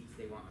many seats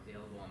they want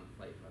available on the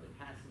flight for other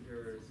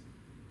passengers.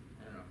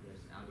 I don't know if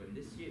there's an algorithm.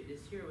 This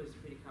year was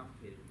pretty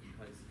complicated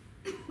because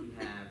we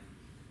have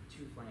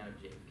 2 flying out of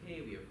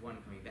JFK, we have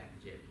 1 coming back to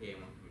JFK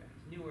and 1 coming back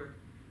to Newark.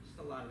 Just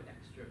a lot of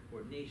extra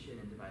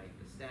coordination and dividing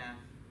the staff.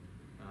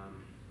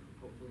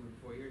 Hopefully in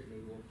 4 years,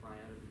 maybe we'll fly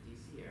out of the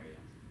DC area.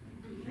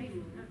 Great.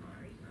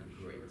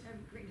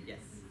 Great.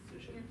 Yes.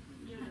 If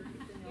you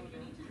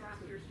need to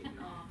drop your student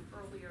off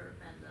earlier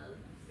than the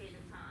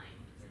stated time,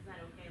 is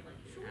that okay, like?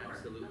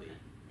 Absolutely. Okay.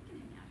 I can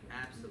hang out here.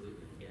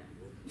 Absolutely, yeah.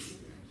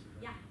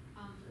 Yeah.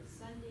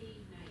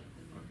 Sunday night,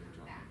 when we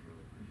come back,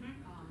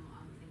 Mhm.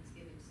 on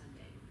Thanksgiving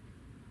Sunday,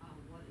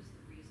 what is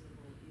the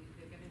reasonable,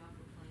 they're getting off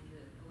the plane,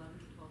 the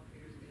 11 to 12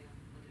 pairs are getting off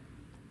the plane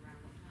at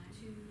around what time?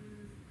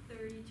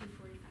 2:30,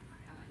 2:45.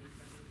 I need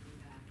somebody to be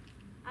back.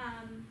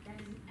 That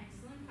is an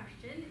excellent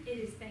question. It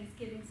is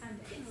Thanksgiving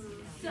Sunday.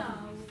 So,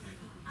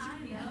 I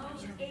know,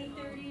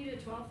 8:30 to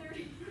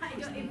 12:30. I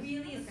know, it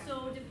really is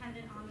so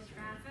dependent on the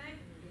traffic,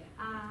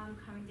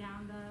 coming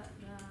down the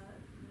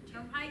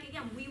turnpike.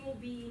 Again, we will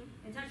be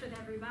in touch with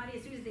everybody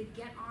as soon as they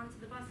get onto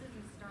the buses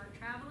and start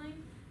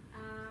traveling.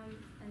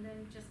 And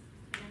then just,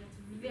 again,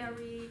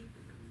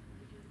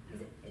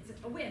 it's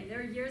a win. There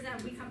are years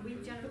that we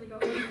generally go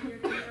from here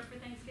to there for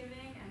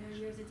Thanksgiving, and there are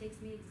years it takes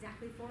me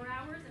exactly 4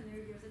 hours, and there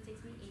are years it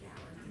takes me 8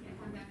 hours to get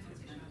home.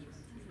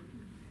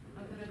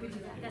 We do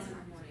that. That's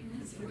smart.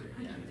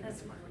 That's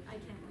smart. I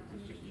can.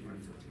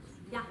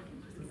 Yeah.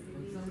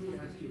 When somebody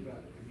asks you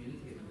about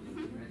communicating, you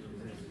mentioned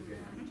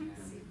Instagram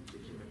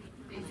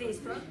and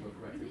Facebook.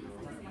 right?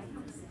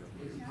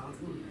 Is it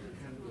possible to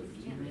kind of like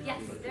email?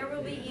 Yes, there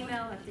will be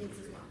email updates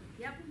as well.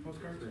 Yep.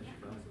 Postcards?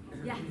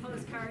 Yeah,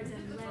 postcards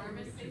and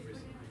letters.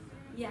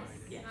 Yes.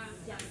 Yes.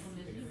 Yes.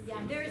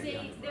 Yeah,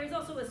 there's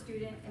also a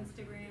student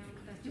Instagram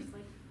that's just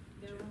like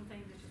their own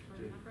thing, that's just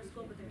running up for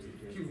school, but there's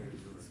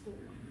a school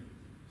one.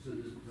 So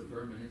there's the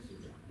Berman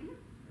Institute.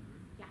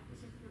 Yeah.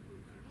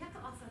 We have to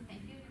also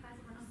thank you, you guys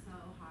have worked so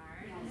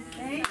hard.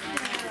 Thank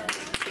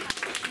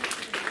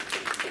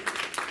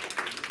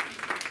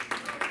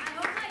I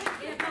hope like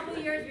in a couple of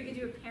years we could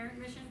do a parent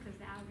mission, because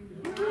that would be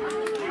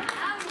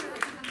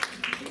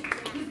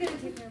Who's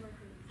gonna take care of our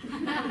kids?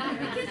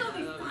 The kids will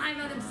be fine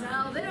by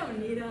themselves. They don't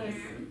need us.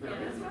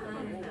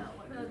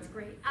 That's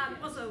great.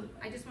 Also,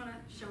 I just want to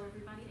show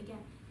everybody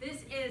again.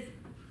 This is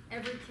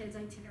every kid's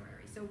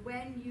itinerary. So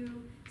when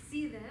you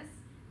see this,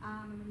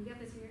 and when you get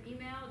this in your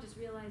email, just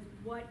realize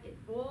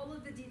all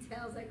of the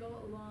details that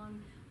go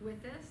along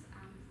with this.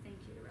 Thank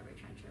you to Rabbi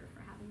Trencher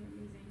for having an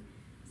amazing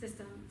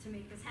system to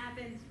make this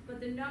happen.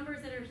 But the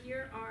numbers that are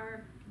here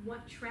are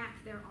what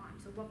track they're on,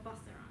 so what bus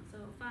they're on. So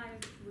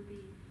 5 would be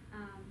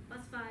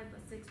bus 5,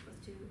 bus 6, bus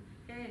 2.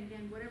 Okay, and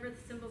again, whatever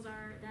the symbols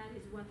are, that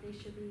is what they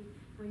should be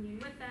bringing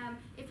with them.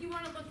 If you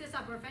want to look this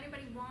up, or if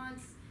anybody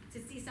wants to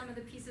see some of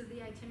the pieces of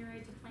the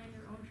itinerary to plan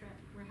your own trip,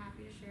 we're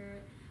happy to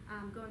share it.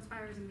 Go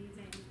Inspire is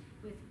amazing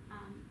with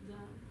the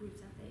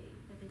groups that they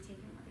take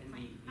and what they And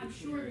plan. the I'm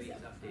sure itinerary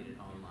this is updated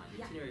online. The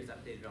Yeah. itinerary is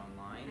updated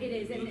online. It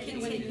is, and We when the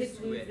change kids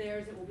lose with-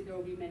 theirs, there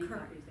will be many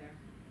Correct. copies there.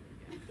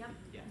 Yep.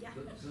 Yeah. Yeah.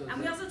 So And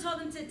we that- also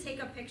told them to take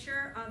a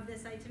picture of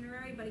this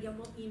itinerary, but again,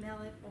 we'll email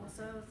it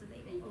also, so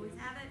they will always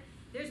have it.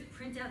 There's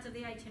printouts of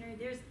the itinerary.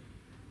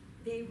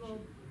 They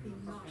will be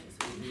nauseous. Is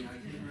the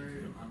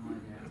itinerary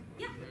online now?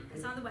 Yeah,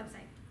 it's on the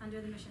website, under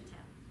the mission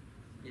tab.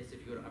 Yes,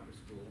 if you go to upper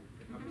school,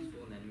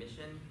 and then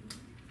mission,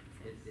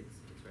 it's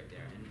right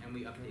there, and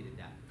we updated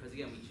that, because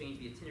again, we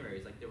changed the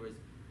itineraries, like there was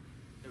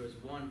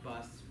one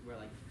bus where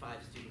like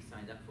 5 students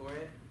signed up for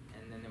it,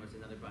 and then there was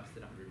another bus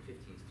that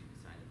 115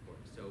 students signed up for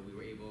it, so we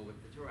were able,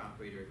 with the tour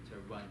operator, to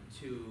run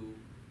 2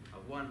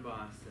 of one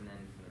bus, and then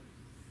kind of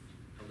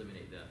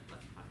eliminate the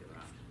less popular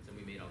options, and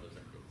we made all those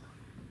updates.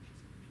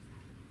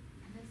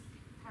 And this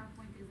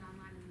PowerPoint is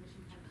online in the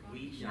mission tab as well?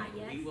 Not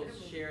yet. We will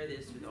share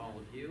this with all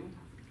of you,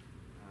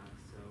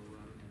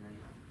 and then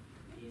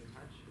be in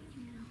touch.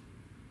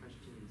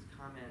 Questions,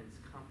 comments,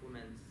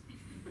 compliments.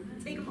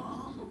 Take them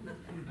all.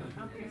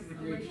 Okay, so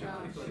Great like,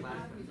 job. Shabbat Good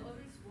last is one.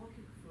 always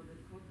walking for the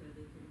kotel,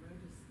 they can wear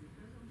the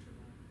sneakers on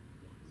Shabbat?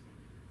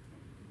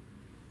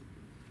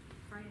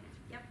 Friday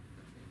night, yep.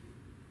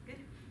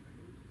 Good.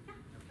 Yeah.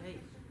 Okay.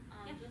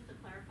 Just to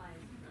clarify,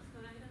 dress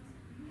code items,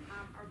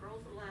 are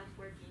girls allowed to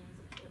wear jeans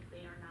if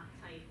they are not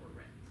tight or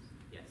ripped?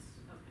 Yes.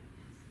 Okay.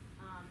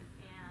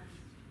 And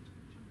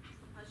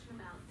a question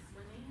about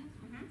swimming,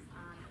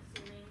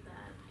 assuming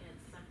that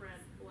it's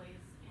separate boys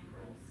and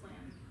girls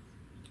swim,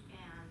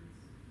 and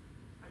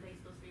are they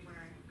supposed to be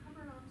wearing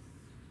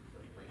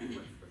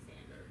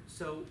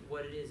So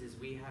what it is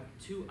we have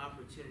two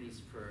opportunities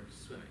for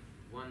swimming.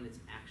 One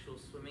that's actual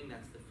swimming,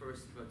 that's the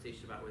first Motzei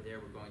Shabbat we're there.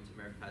 We're going to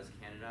Merkaz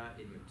Canada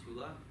in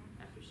Metula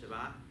after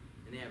Shabbat,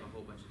 and they have a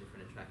whole bunch of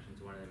different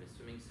attractions. One of them is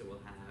swimming, so we'll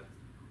have,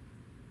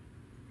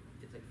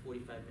 it's like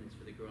 45 minutes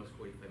for the girls,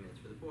 45 minutes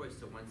for the boys.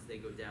 So once they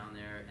go down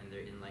there and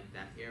they're in like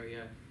that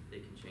area,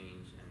 they can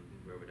change and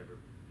wear whatever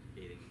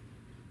bathing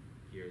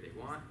gear they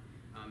want.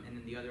 And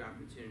then the other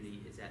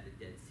opportunity is at the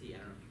Dead Sea. I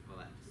don't know if you call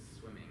that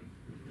swimming.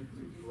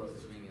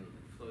 Swimming and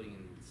floating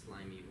in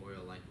slimy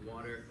oil-like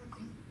water,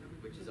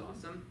 which is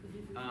awesome.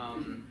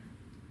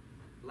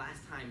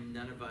 Last time,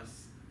 none of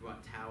us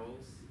brought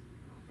towels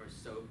or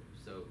soap,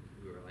 so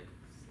we were like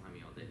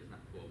slimy all day. It was not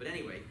cool. But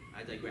anyway,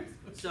 I digress.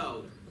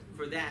 So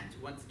for that,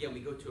 once again, we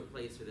go to a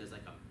place where there's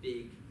like a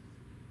big,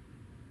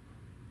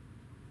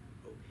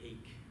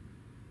 opaque,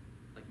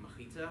 like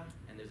machita,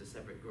 and there's a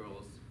separate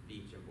girls'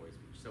 beach and boys'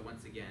 beach. So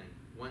once again,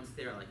 once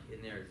they're like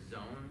in their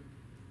zone,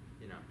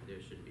 you know, there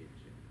shouldn't be an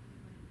issue.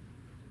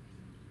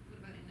 What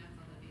about in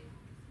Nafal David?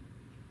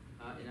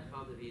 In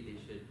Nafal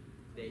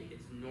David,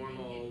 it's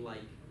normal,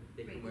 like,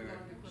 they can wear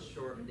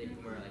short, they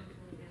can wear like,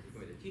 they can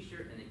wear their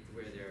t-shirt and they can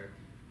wear their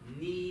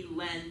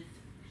knee-length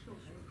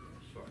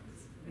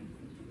shorts.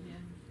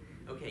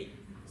 Okay,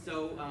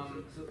 so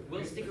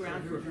we'll stick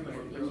around for a few more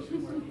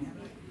questions.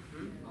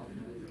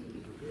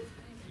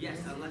 Yes,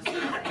 unless they're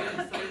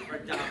excited for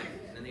davening,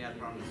 and then they got a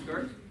problem with the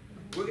skirt.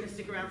 We're going to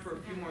stick around for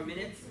a few more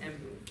minutes and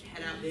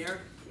head out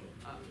there.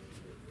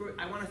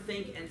 I want to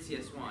thank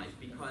NCSY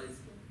because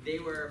they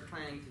were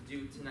planning to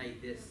do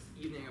tonight this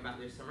evening about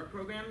their summer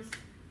programs,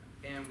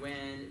 and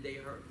when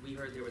we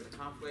heard there was a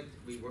conflict,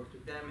 we worked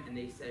with them, and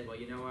they said, well,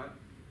 you know what,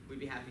 we'd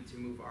be happy to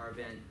move our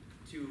event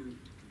to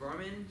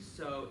Berman,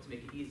 so to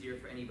make it easier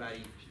for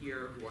anybody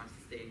here who wants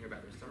to stay and hear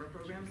about their summer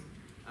programs.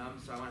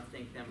 So I want to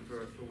thank them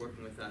for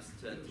working with us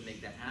to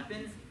make that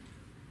happen.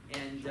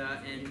 And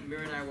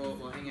Mira and I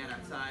will hang out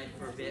outside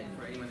for a bit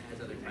for anyone that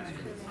has other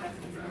questions.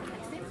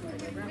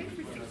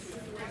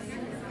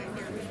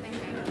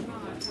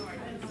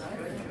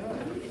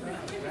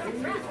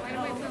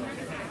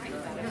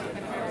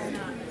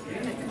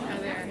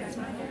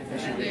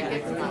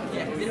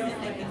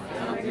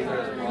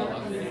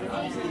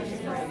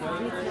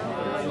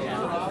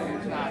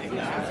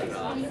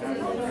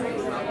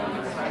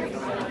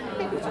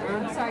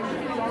 I'm sorry,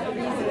 for all the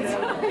reasons.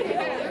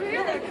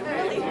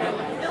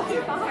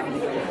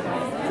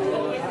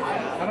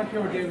 I don't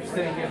care what David's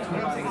saying here.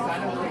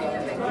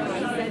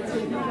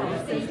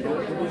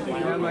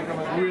 I'm like,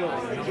 really?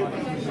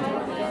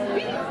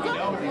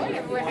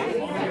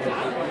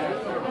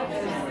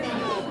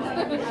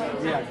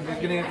 Yeah, because he's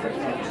going to answer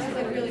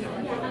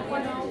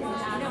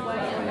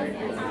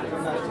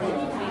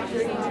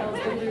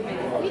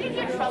We didn't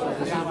get trouble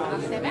for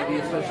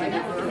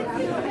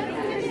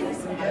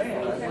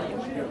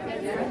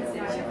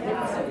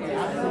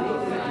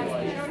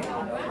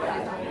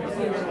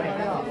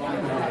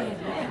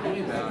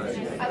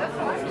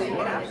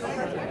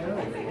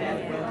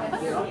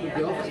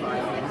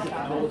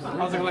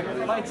I was like,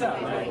 lights out.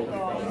 You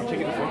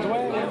taking the phones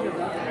away? I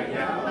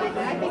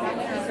think I'm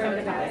concerned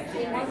about it.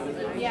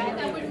 Yeah,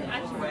 that wouldn't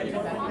actually.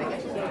 They're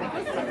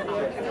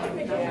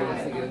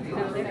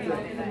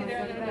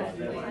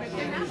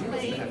not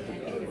playing.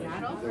 It's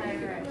not all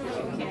fire.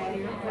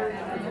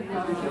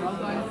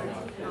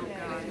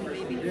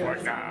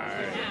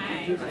 Fortnite.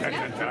 He's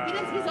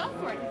off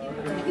Fortnite.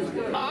 He's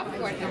off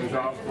Fortnite. He's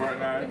off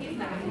Fortnite.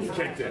 He's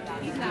kicked it.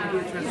 He's not.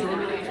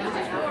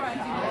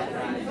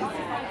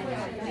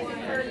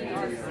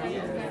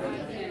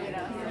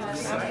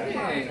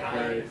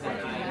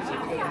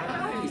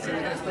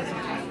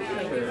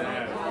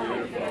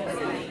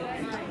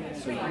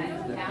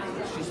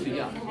 She's too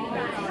young.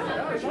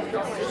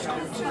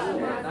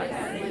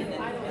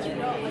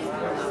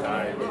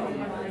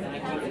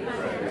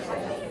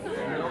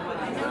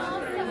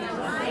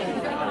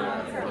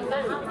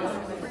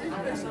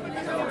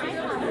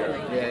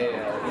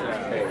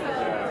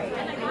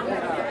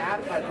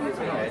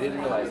 I didn't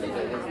realize that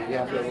you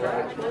have to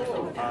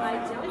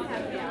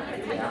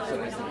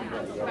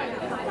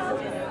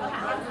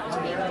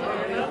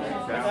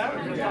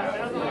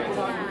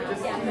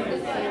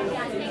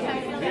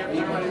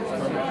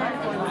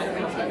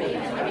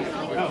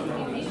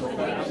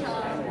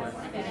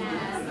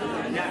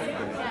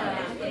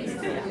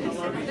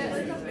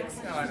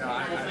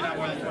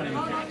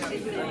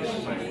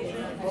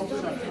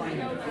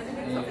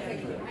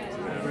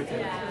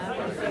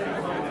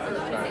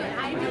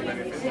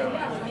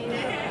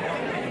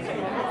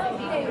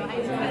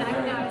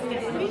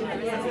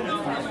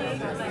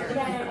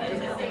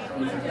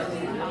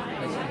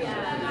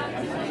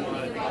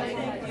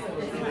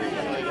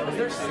Is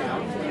there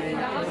sound?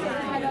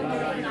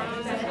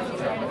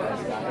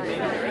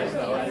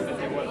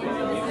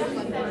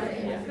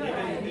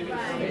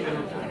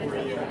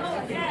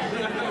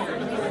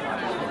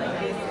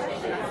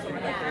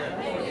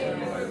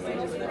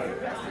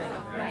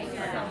 Right.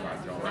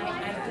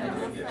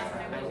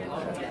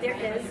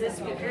 there is this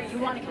speaker, you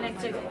wanna connect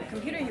to a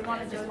computer, you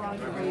wanna just log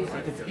in.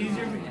 It's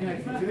easier to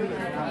connect to the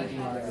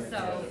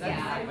So,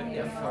 yeah.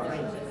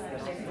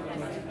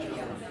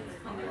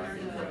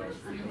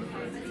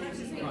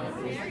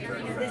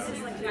 This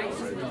is like nice.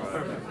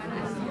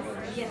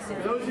 Yes. For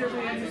those here for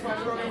the Answers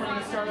File program, we're going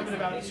to start up in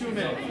about 2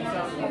 minutes.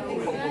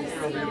 We'll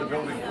still be in the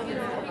building in a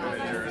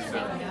year or so.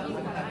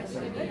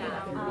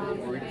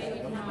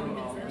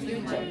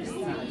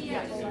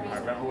 I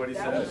remember what he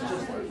said.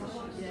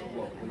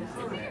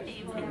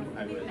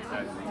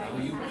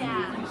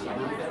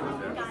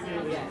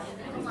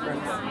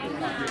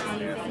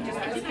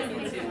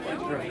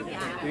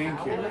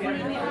 Thank you.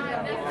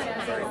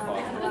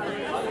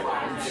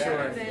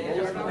 Sure.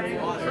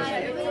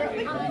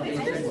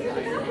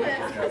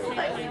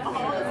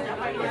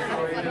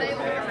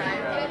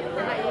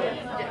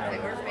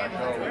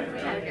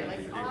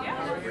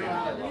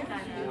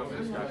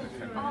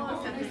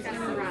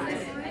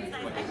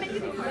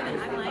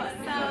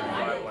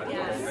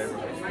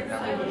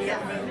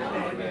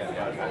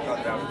 I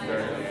thought that was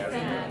very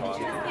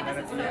positive. And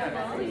at the end,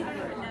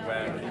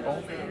 when the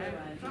only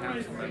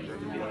council member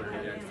who voted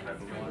against, I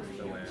believe, is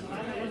still in.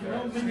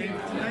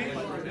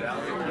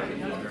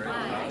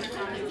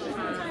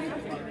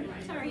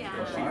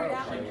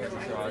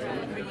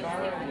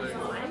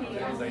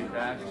 Laid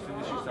back, as soon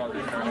as she saw the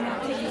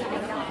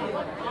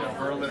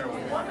Berliner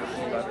was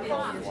wonderful, that was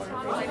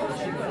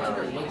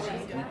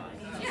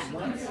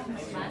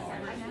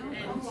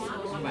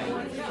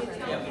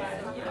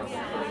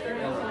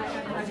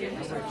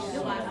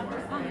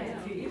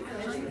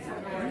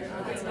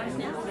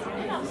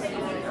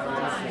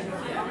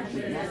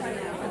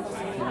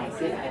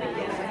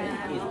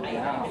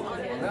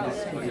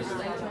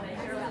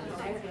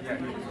yeah,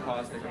 he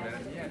paused it a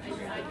minute.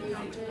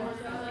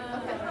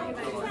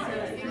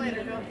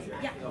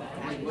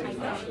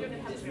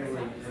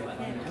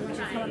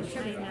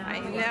 I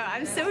know,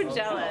 I'm so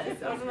jealous.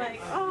 I'm like,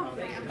 oh,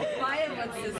 Maya wants to